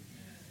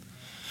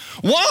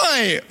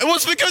 Why? It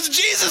was because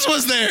Jesus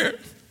was there.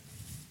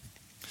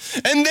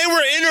 And they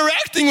were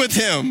interacting with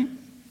him.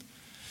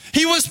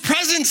 He was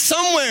present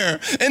somewhere,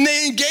 and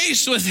they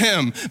engaged with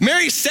him.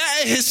 Mary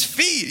sat at his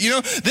feet.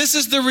 This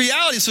is the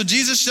reality. So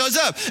Jesus shows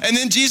up, and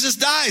then Jesus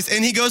dies,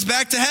 and he goes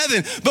back to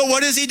heaven. But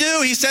what does he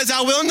do? He says,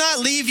 I will not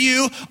leave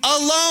you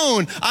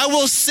alone. I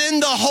will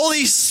send the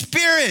Holy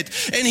Spirit,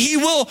 and he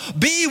will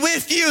be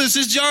with you. This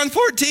is John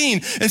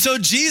 14. And so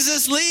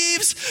Jesus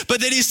leaves,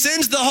 but then he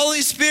sends the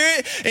Holy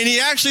Spirit, and he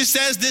actually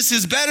says, this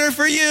is better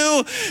for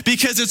you,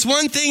 because it's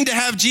one thing to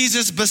have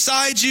Jesus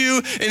beside you,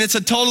 and it's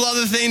a total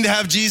other thing to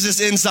have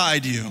Jesus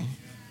inside you.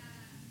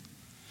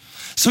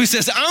 So he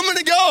says, I'm going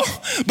to go,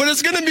 but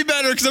it's going to be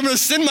better because I'm going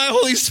to send my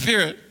Holy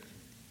Spirit.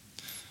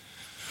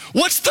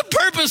 What's the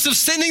purpose of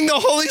sending the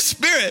Holy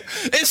Spirit?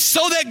 It's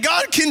so that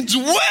God can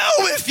dwell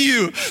with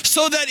you,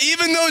 so that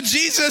even though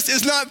Jesus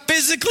is not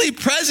physically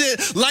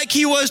present like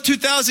he was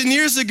 2,000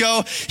 years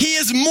ago, he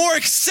is more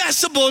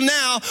accessible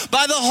now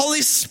by the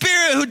Holy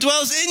Spirit who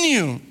dwells in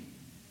you.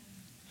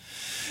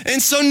 And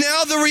so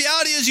now the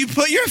reality is you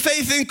put your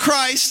faith in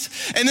Christ,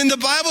 and then the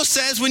Bible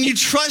says when you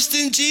trust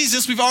in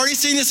Jesus, we've already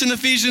seen this in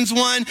Ephesians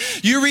 1,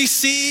 you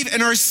receive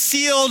and are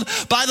sealed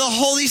by the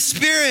Holy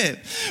Spirit,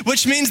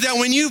 which means that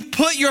when you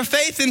put your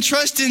faith and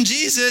trust in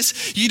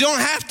Jesus, you don't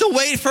have to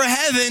wait for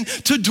heaven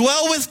to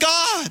dwell with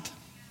God.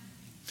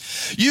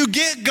 You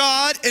get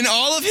God in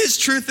all of his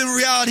truth and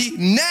reality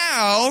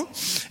now,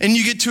 and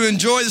you get to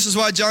enjoy. This is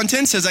why John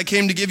 10 says, I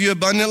came to give you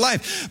abundant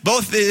life.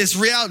 Both is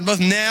reality, both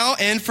now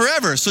and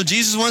forever. So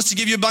Jesus wants to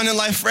give you abundant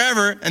life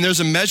forever, and there's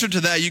a measure to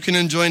that you can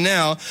enjoy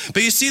now.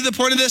 But you see the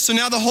point of this? So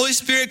now the Holy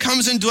Spirit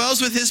comes and dwells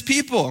with his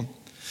people.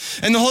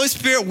 And the Holy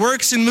Spirit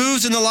works and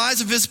moves in the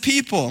lives of his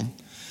people.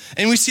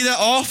 And we see that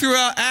all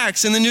throughout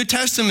Acts in the New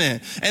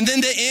Testament. And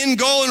then the end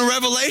goal in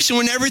Revelation,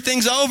 when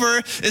everything's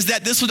over, is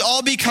that this would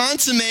all be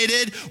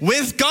consummated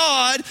with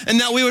God,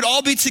 and that we would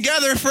all be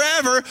together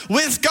forever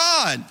with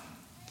God.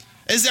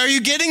 Are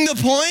you getting the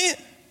point?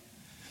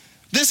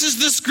 This is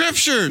the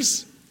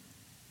scriptures.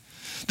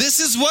 This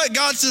is what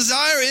God's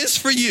desire is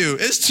for you,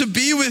 is to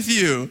be with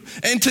you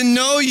and to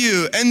know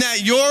you, and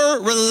that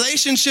your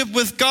relationship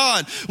with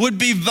God would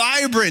be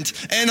vibrant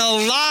and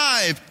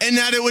alive, and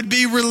that it would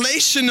be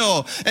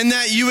relational, and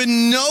that you would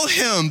know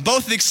him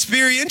both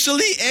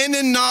experientially and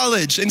in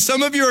knowledge. And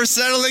some of you are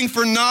settling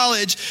for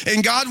knowledge,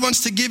 and God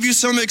wants to give you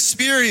some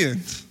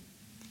experience.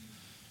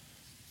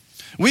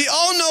 We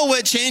all know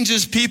what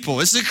changes people.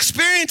 It's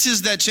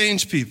experiences that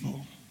change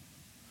people.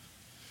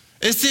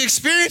 It's the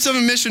experience of a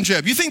mission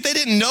trip. You think they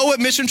didn't know what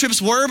mission trips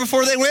were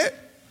before they went?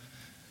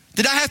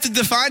 Did I have to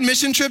define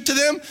mission trip to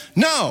them?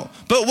 No.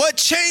 But what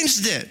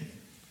changed it?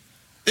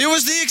 It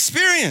was the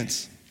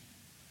experience.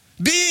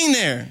 Being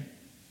there.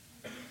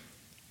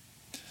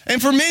 And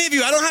for many of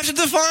you, I don't have to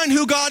define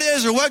who God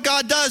is or what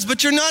God does,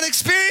 but you're not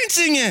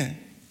experiencing it.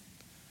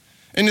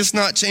 And it's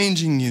not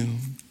changing you.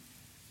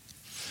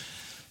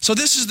 So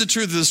this is the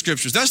truth of the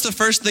scriptures. That's the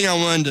first thing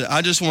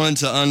I just wanted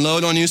to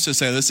unload on you, to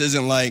say this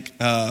isn't like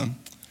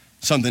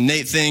something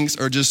Nate thinks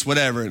or just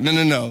whatever.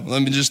 No.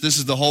 This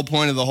is the whole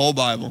point of the whole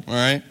Bible, all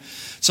right?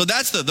 So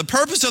that's the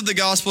purpose of the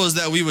gospel, is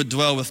that we would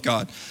dwell with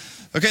God.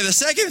 Okay, the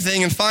second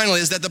thing, and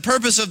finally, is that the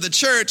purpose of the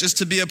church is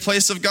to be a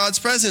place of God's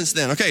presence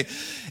then. Okay,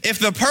 if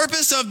the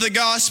purpose of the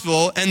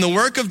gospel and the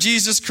work of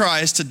Jesus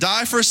Christ to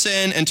die for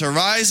sin and to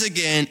rise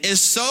again is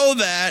so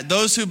that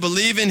those who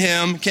believe in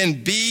him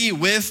can be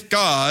with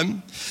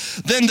God,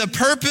 then the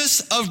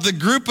purpose of the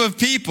group of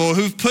people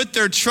who've put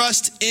their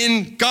trust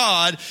in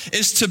God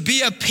is to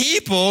be a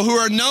people who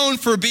are known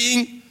for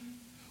being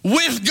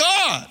with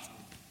God.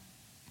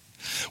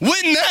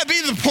 Wouldn't that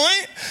be the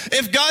point?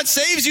 If God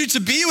saves you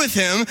to be with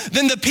him,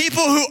 then the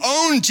people who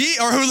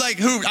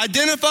who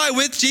identify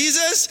with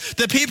Jesus,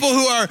 the people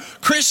who are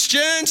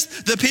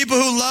Christians, the people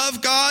who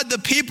love God, the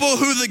people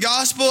who the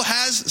gospel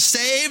has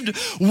saved,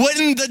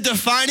 wouldn't the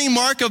defining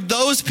mark of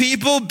those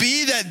people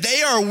be that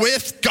they are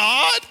with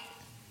God?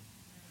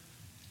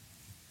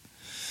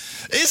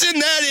 Isn't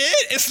that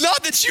it? It's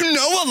not that you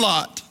know a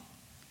lot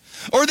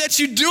or that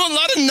you do a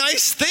lot of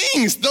nice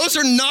things. Those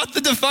are not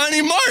the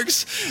defining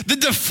marks. The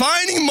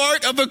defining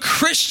mark of a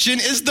Christian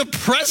is the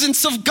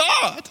presence of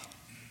God.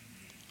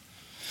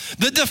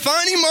 The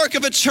defining mark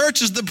of a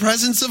church is the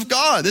presence of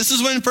God. This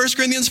is when 1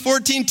 Corinthians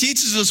 14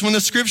 teaches us, when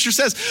the scripture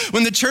says,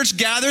 when the church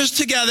gathers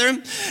together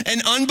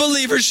and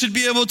unbelievers should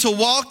be able to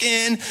walk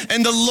in,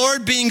 and the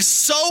Lord being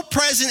so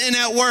present and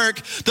at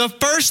work, the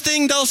first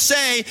thing they'll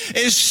say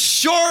is,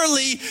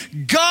 surely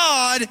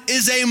God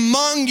is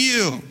among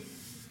you.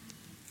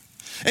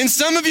 And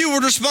some of you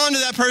would respond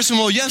to that person,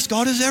 well, yes,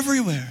 God is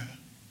everywhere.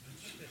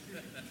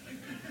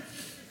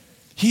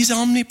 He's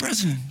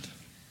omnipresent.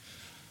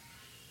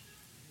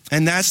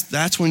 And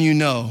that's when you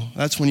know.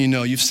 That's when you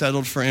know you've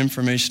settled for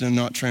information and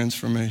not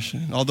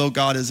transformation. Although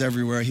God is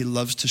everywhere, he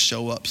loves to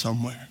show up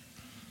somewhere.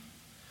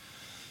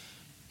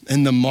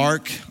 And the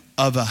mark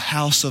of a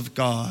house of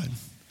God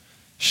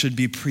should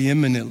be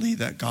preeminently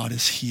that God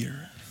is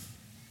here.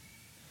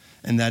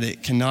 And that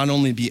it can not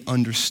only be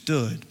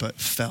understood, but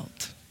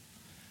felt.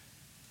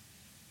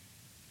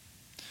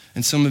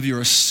 And some of you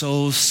are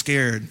so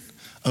scared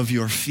of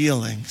your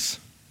feelings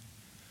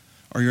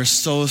or you're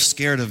so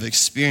scared of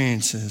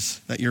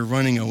experiences that you're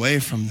running away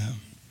from them.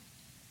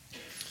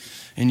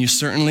 And you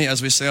certainly,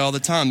 as we say all the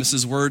time, this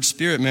is word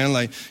spirit, man.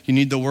 Like, you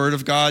need the word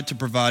of God to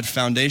provide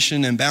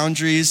foundation and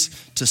boundaries,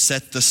 to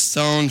set the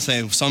stone.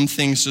 Say some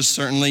things just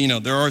certainly,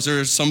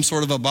 there's some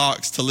sort of a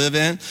box to live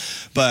in.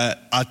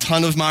 But a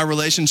ton of my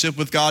relationship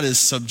with God is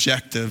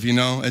subjective,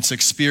 It's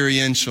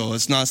experiential.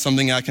 It's not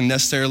something I can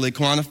necessarily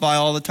quantify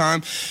all the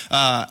time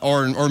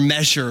or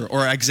measure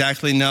or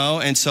exactly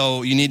know. And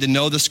so you need to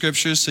know the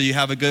scriptures so you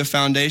have a good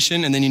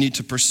foundation, and then you need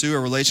to pursue a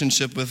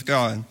relationship with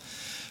God.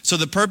 So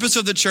the purpose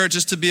of the church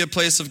is to be a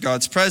place of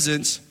God's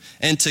presence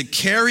and to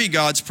carry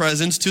God's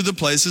presence to the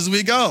places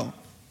we go.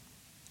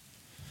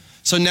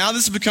 So now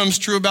this becomes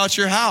true about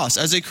your house.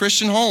 As a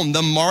Christian home,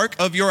 the mark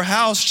of your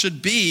house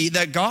should be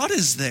that God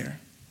is there.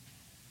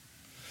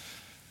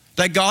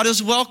 That God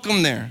is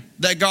welcome there.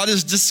 That God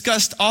is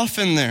discussed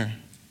often there.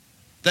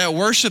 That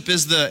worship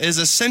is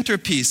a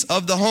centerpiece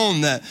of the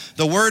home. That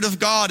the word of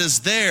God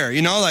is there.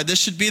 This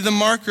should be the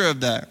marker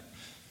of that.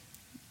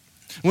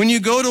 When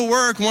you go to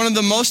work, one of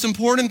the most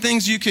important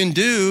things you can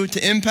do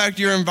to impact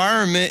your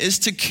environment is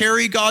to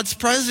carry God's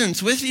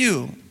presence with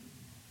you.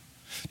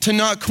 To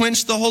not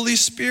quench the Holy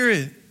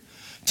Spirit.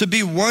 To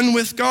be one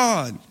with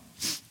God.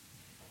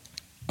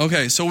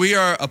 Okay, so we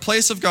are a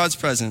place of God's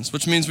presence,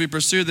 which means we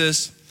pursue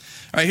this.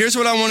 All right, here's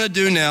what I want to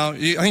do now.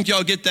 I think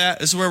y'all get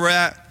that. This is where we're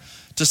at.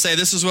 To say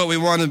this is what we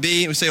want to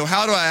be. We say, well,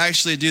 how do I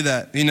actually do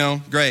that?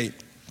 Great,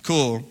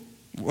 cool.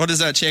 What does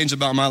that change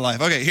about my life?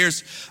 Okay,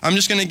 I'm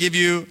just going to give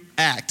you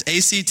act.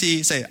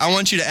 A-C-T, say, I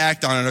want you to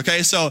act on it,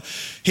 okay? So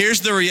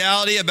here's the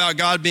reality about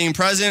God being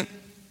present,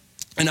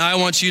 and I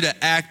want you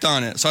to act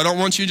on it. So I don't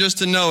want you just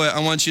to know it, I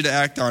want you to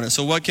act on it.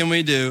 So what can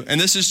we do?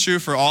 And this is true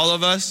for all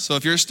of us. So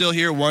if you're still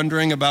here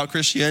wondering about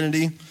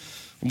Christianity,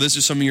 this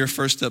is some of your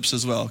first steps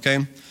as well,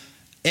 okay?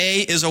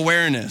 A is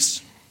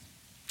awareness.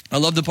 I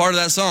love the part of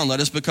that song, let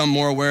us become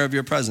more aware of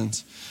your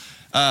presence.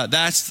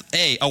 That's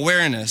A,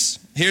 awareness.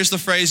 Here's the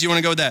phrase you want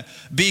to go with that.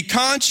 Be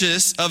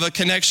conscious of a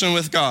connection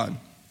with God.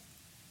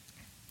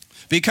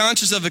 Be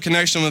conscious of a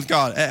connection with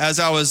God. As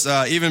I was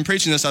even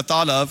preaching this, I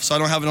thought of, so I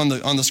don't have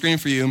it on the screen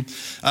for you.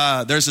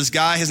 There's this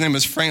guy, his name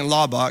is Frank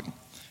Laubach.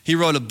 He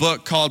wrote a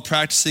book called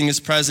Practicing His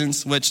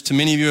Presence, which to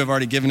many of you have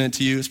already given it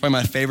to you. It's probably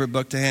my favorite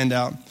book to hand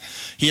out.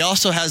 He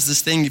also has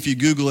this thing, if you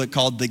Google it,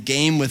 called The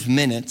Game with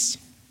Minutes.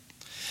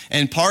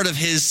 And part of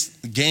his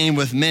game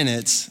with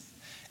minutes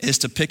is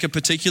to pick a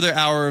particular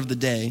hour of the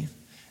day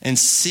and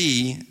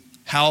see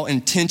how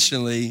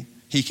intentionally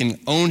he can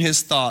own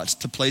his thoughts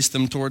to place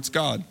them towards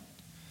God.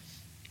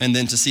 And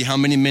then to see how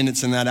many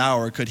minutes in that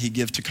hour could he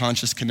give to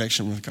conscious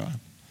connection with God.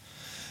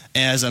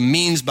 As a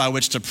means by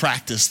which to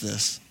practice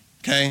this,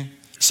 okay?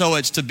 So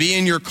it's to be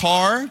in your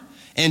car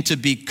and to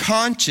be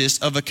conscious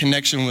of a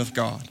connection with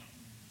God.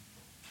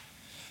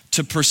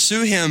 To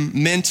pursue him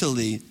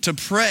mentally, to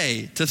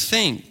pray, to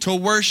think, to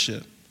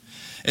worship.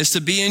 It's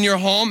to be in your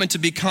home and to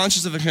be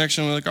conscious of a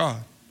connection with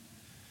God.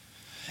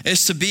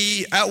 It's to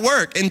be at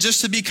work and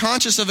just to be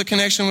conscious of a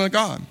connection with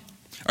God.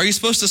 Are you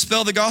supposed to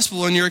spell the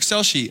gospel in your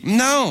Excel sheet?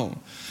 No.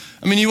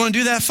 I mean, you want to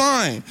do that,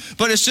 fine.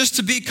 But it's just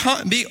to be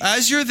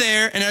as you're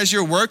there and as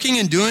you're working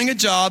and doing a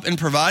job and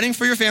providing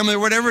for your family or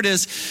whatever it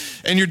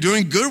is, and you're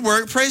doing good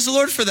work, praise the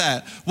Lord for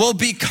that. Well,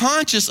 be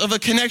conscious of a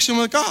connection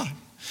with God.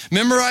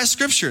 Memorize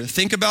scripture.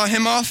 Think about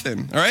him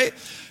often, all right?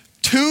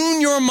 Tune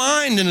your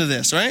mind into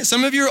this, right?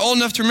 Some of you are old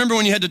enough to remember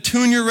when you had to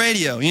tune your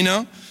radio,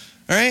 all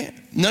right?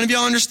 None of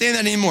y'all understand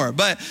that anymore,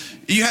 but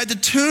you had to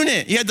tune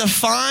it. You had to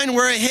find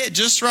where it hit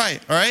just right,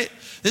 all right?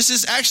 This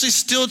is actually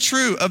still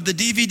true of the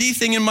DVD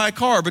thing in my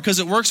car because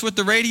it works with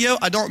the radio.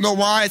 I don't know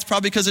why. It's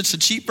probably because it's a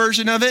cheap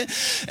version of it.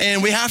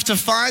 And we have to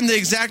find the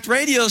exact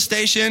radio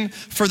station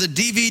for the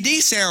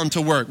DVD sound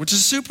to work, which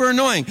is super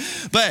annoying.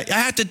 But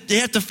you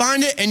have to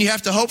find it and you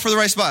have to hope for the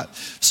right spot.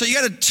 So you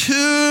got to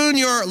tune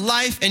your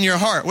life and your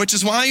heart, which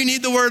is why you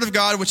need the Word of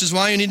God, which is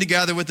why you need to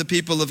gather with the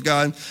people of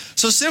God.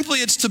 So simply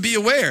it's to be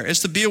aware.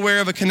 It's to be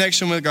aware of a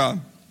connection with God.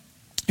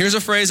 Here's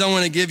a phrase I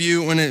want to give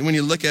you when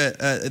you look at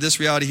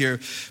this reality here.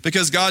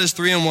 Because God is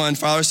 3 in 1,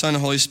 Father, Son,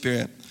 and Holy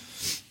Spirit.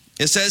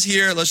 It says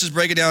here, let's just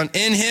break it down.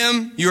 In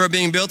him, you are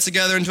being built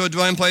together into a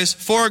dwelling place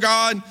for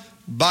God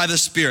by the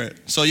Spirit.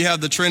 So you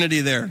have the Trinity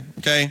there,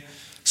 okay?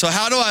 So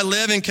how do I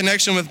live in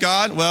connection with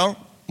God? Well,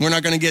 we're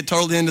not going to get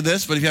totally into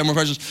this, but if you have more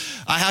questions,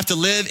 I have to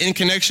live in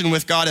connection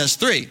with God as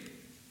 3.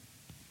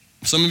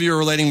 Some of you are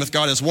relating with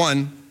God as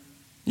 1,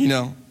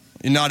 and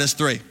not as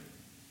 3.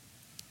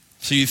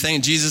 So you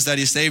thank Jesus that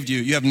he saved you.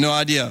 You have no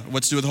idea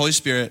what to do with the Holy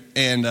Spirit,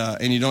 and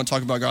you don't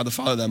talk about God the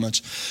Father that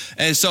much.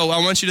 And so I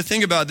want you to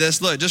think about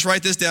this. Look, just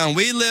write this down.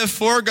 We live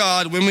for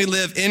God when we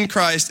live in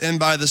Christ and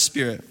by the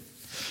Spirit.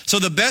 So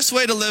the best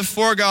way to live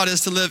for God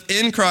is to live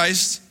in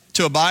Christ,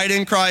 to abide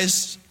in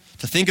Christ,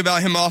 to think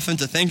about him often,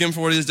 to thank him for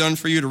what he's done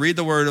for you, to read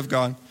the Word of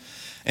God,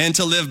 and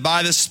to live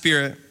by the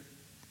Spirit,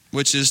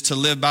 which is to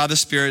live by the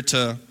Spirit,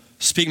 to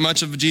speak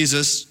much of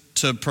Jesus,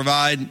 to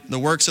provide the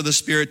works of the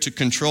Spirit, to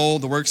control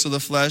the works of the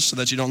flesh so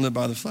that you don't live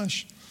by the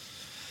flesh.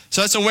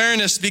 So that's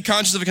awareness, be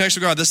conscious of a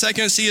connection with God. The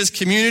second C is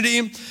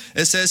community.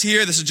 It says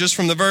here, this is just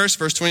from the verse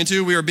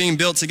 22, we are being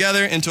built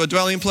together into a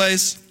dwelling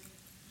place.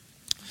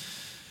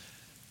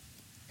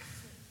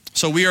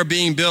 So we are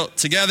being built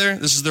together.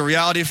 This is the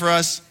reality for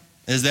us,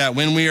 is that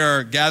when we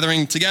are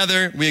gathering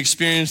together, we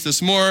experience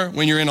this more.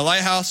 When you're in a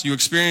lighthouse, you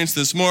experience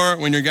this more.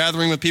 When you're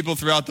gathering with people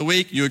throughout the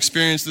week, you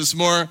experience this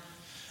more.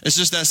 It's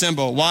just that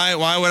simple.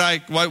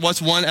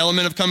 What's one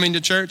element of coming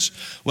to church?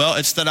 Well,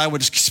 it's that I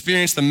would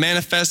experience the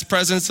manifest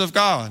presence of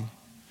God.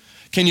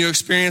 Can you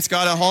experience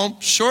God at home?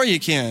 Sure you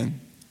can.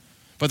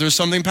 But there's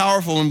something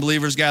powerful when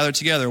believers gather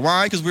together.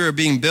 Why? Because we are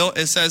being built,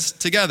 it says,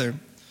 together.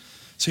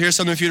 So here's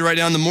something for you to write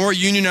down. The more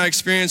union I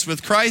experience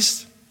with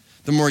Christ,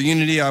 the more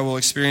unity I will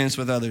experience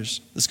with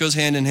others. This goes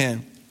hand in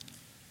hand.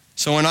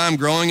 So when I'm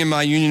growing in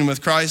my union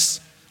with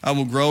Christ, I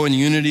will grow in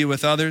unity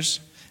with others.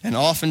 And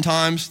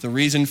oftentimes, the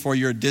reason for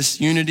your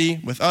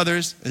disunity with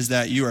others is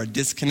that you are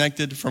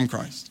disconnected from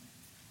Christ.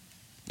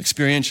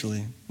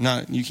 Experientially.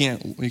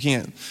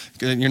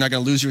 You're not going to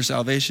lose your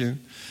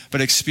salvation.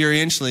 But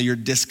experientially, you're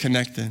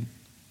disconnected.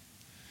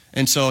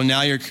 And so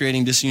now you're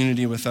creating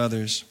disunity with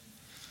others.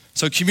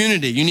 So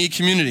community, you need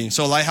community.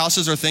 So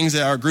lighthouses are things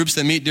that are groups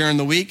that meet during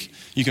the week.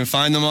 You can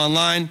find them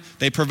online.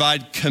 They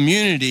provide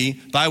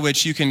community by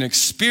which you can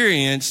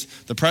experience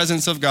the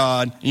presence of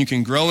God, and you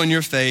can grow in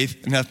your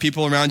faith and have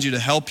people around you to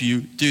help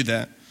you do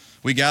that.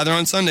 We gather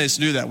on Sundays to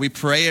do that. We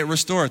pray at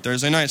Restore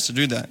Thursday nights to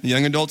do that. The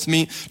young adults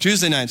meet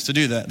Tuesday nights to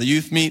do that. The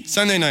youth meet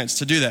Sunday nights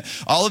to do that.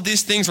 All of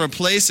these things are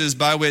places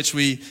by which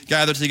we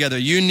gather together.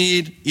 You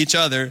need each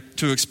other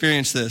to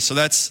experience this. So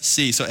that's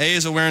C. So A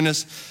is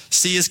awareness.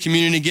 C is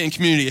community. Get in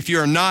community. If you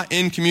are not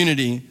in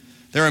community,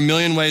 there are a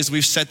million ways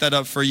we've set that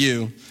up for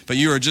you, but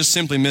you are just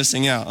simply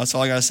missing out. That's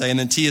all I got to say. And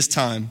then T is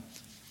time.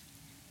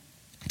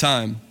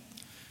 Time.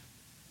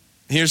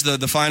 Here's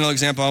the final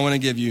example I want to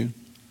give you.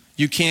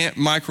 You can't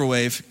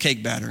microwave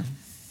cake batter.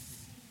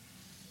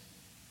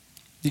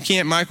 You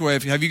can't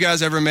microwave. Have you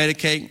guys ever made a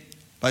cake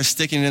by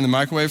sticking it in the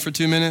microwave for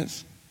 2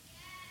 minutes?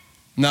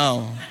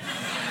 No.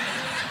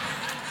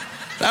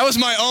 That was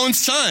my own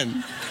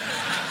son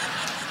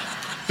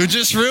who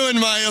just ruined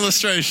my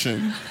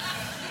illustration.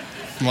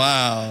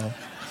 Wow.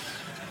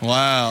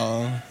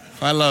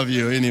 I love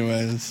you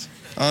anyways.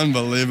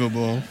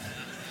 Unbelievable.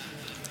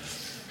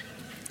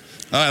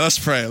 All right, let's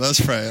pray. Let's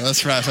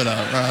wrap it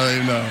up.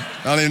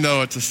 I don't even know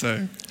what to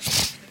say.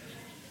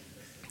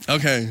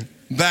 Okay,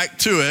 back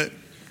to it.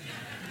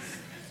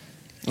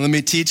 Let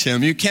me teach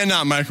him. You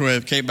cannot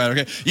microwave cake batter,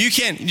 okay? You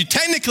can.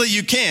 Technically,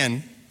 you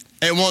can.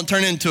 It won't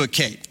turn into a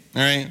cake,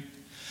 all right?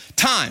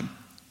 Time.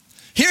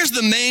 Here's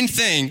the main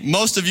thing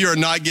most of you are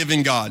not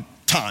giving God.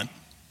 Time.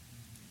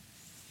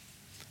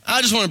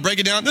 I just want to break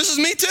it down. This is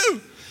me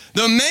too.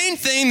 The main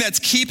thing that's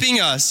keeping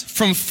us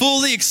from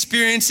fully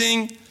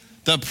experiencing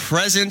the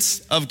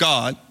presence of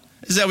God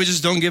is that we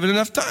just don't give it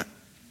enough time.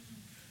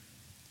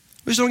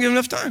 We just don't give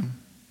enough time.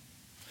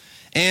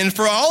 And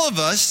for all of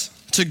us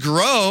to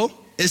grow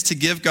is to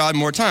give God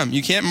more time.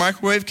 You can't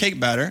microwave cake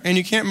batter, and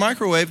you can't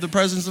microwave the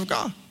presence of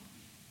God.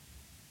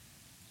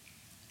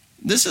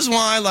 This is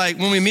why, like,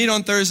 when we meet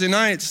on Thursday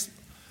nights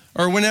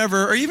or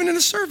whenever, or even in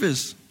a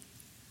service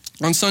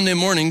on Sunday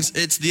mornings,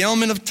 it's the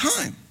element of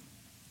time.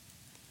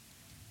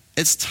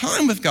 It's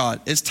time with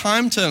God. It's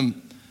time to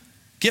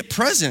get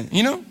present,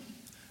 you know?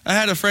 I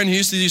had a friend who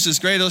used to use this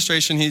great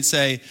illustration. He'd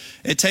say,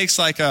 it takes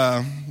like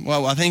I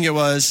think it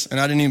was, and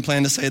I didn't even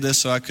plan to say this,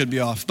 so I could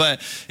be off,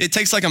 but it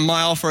takes like a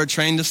mile for a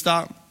train to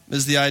stop,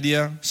 is the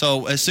idea.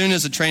 So as soon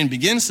as a train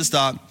begins to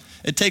stop,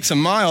 it takes a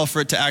mile for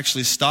it to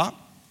actually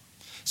stop.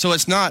 So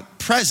it's not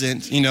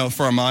present,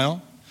 for a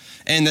mile.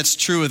 And that's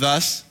true with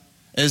us,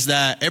 is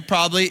that it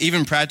probably,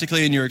 even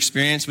practically in your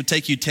experience, would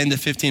take you 10 to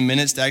 15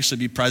 minutes to actually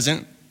be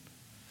present.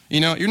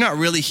 You're not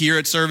really here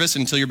at service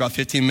until you're about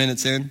 15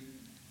 minutes in.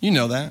 You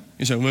know that.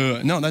 You say,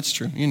 wait. No, that's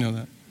true. You know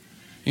that.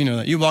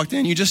 You walked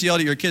in, you just yelled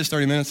at your kids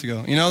 30 minutes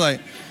ago.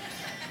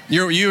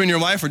 You and your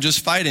wife were just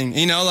fighting.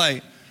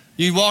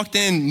 You walked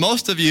in,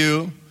 most of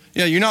you,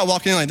 you're not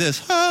walking in like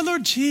this, oh,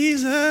 Lord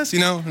Jesus,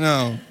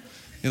 no.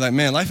 You're like,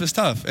 man, life is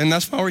tough. And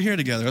that's why we're here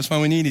together. That's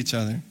why we need each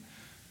other.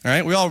 All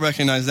right? We all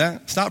recognize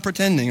that. Stop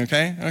pretending,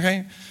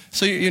 okay?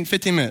 So you're in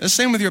 15 minutes. The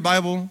same with your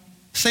Bible.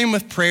 Same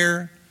with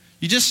prayer.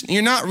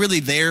 You're not really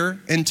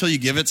there until you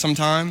give it some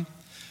time.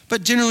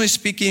 But generally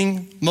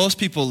speaking, most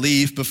people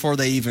leave before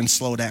they even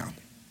slow down.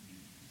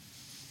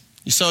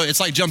 So it's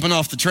like jumping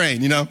off the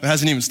train, it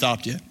hasn't even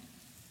stopped yet.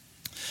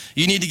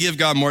 You need to give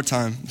God more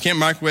time. You can't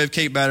microwave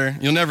cake batter.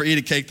 You'll never eat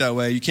a cake that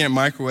way. You can't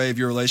microwave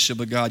your relationship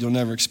with God. You'll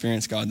never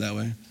experience God that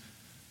way.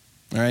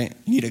 All right?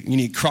 You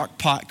need crock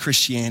pot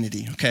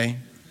Christianity, okay?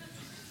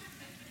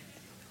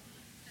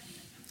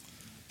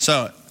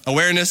 So,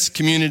 awareness,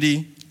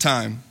 community,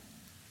 time.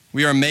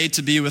 We are made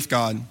to be with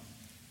God,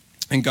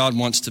 and God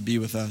wants to be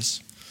with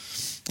us.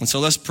 And so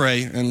let's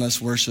pray, and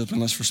let's worship, and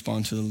let's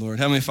respond to the Lord.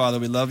 Heavenly Father,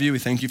 we love you. We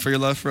thank you for your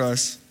love for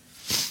us.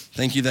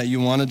 Thank you that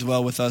you want to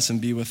dwell with us and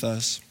be with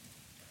us.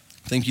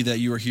 Thank you that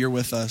you are here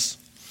with us.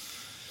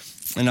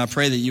 And I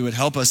pray that you would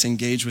help us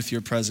engage with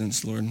your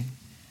presence, Lord.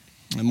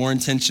 and more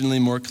intentionally,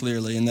 more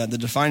clearly, and that the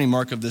defining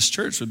mark of this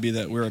church would be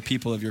that we're a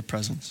people of your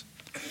presence.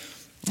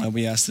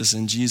 We ask this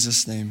in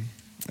Jesus' name.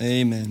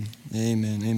 Amen. Amen. Amen.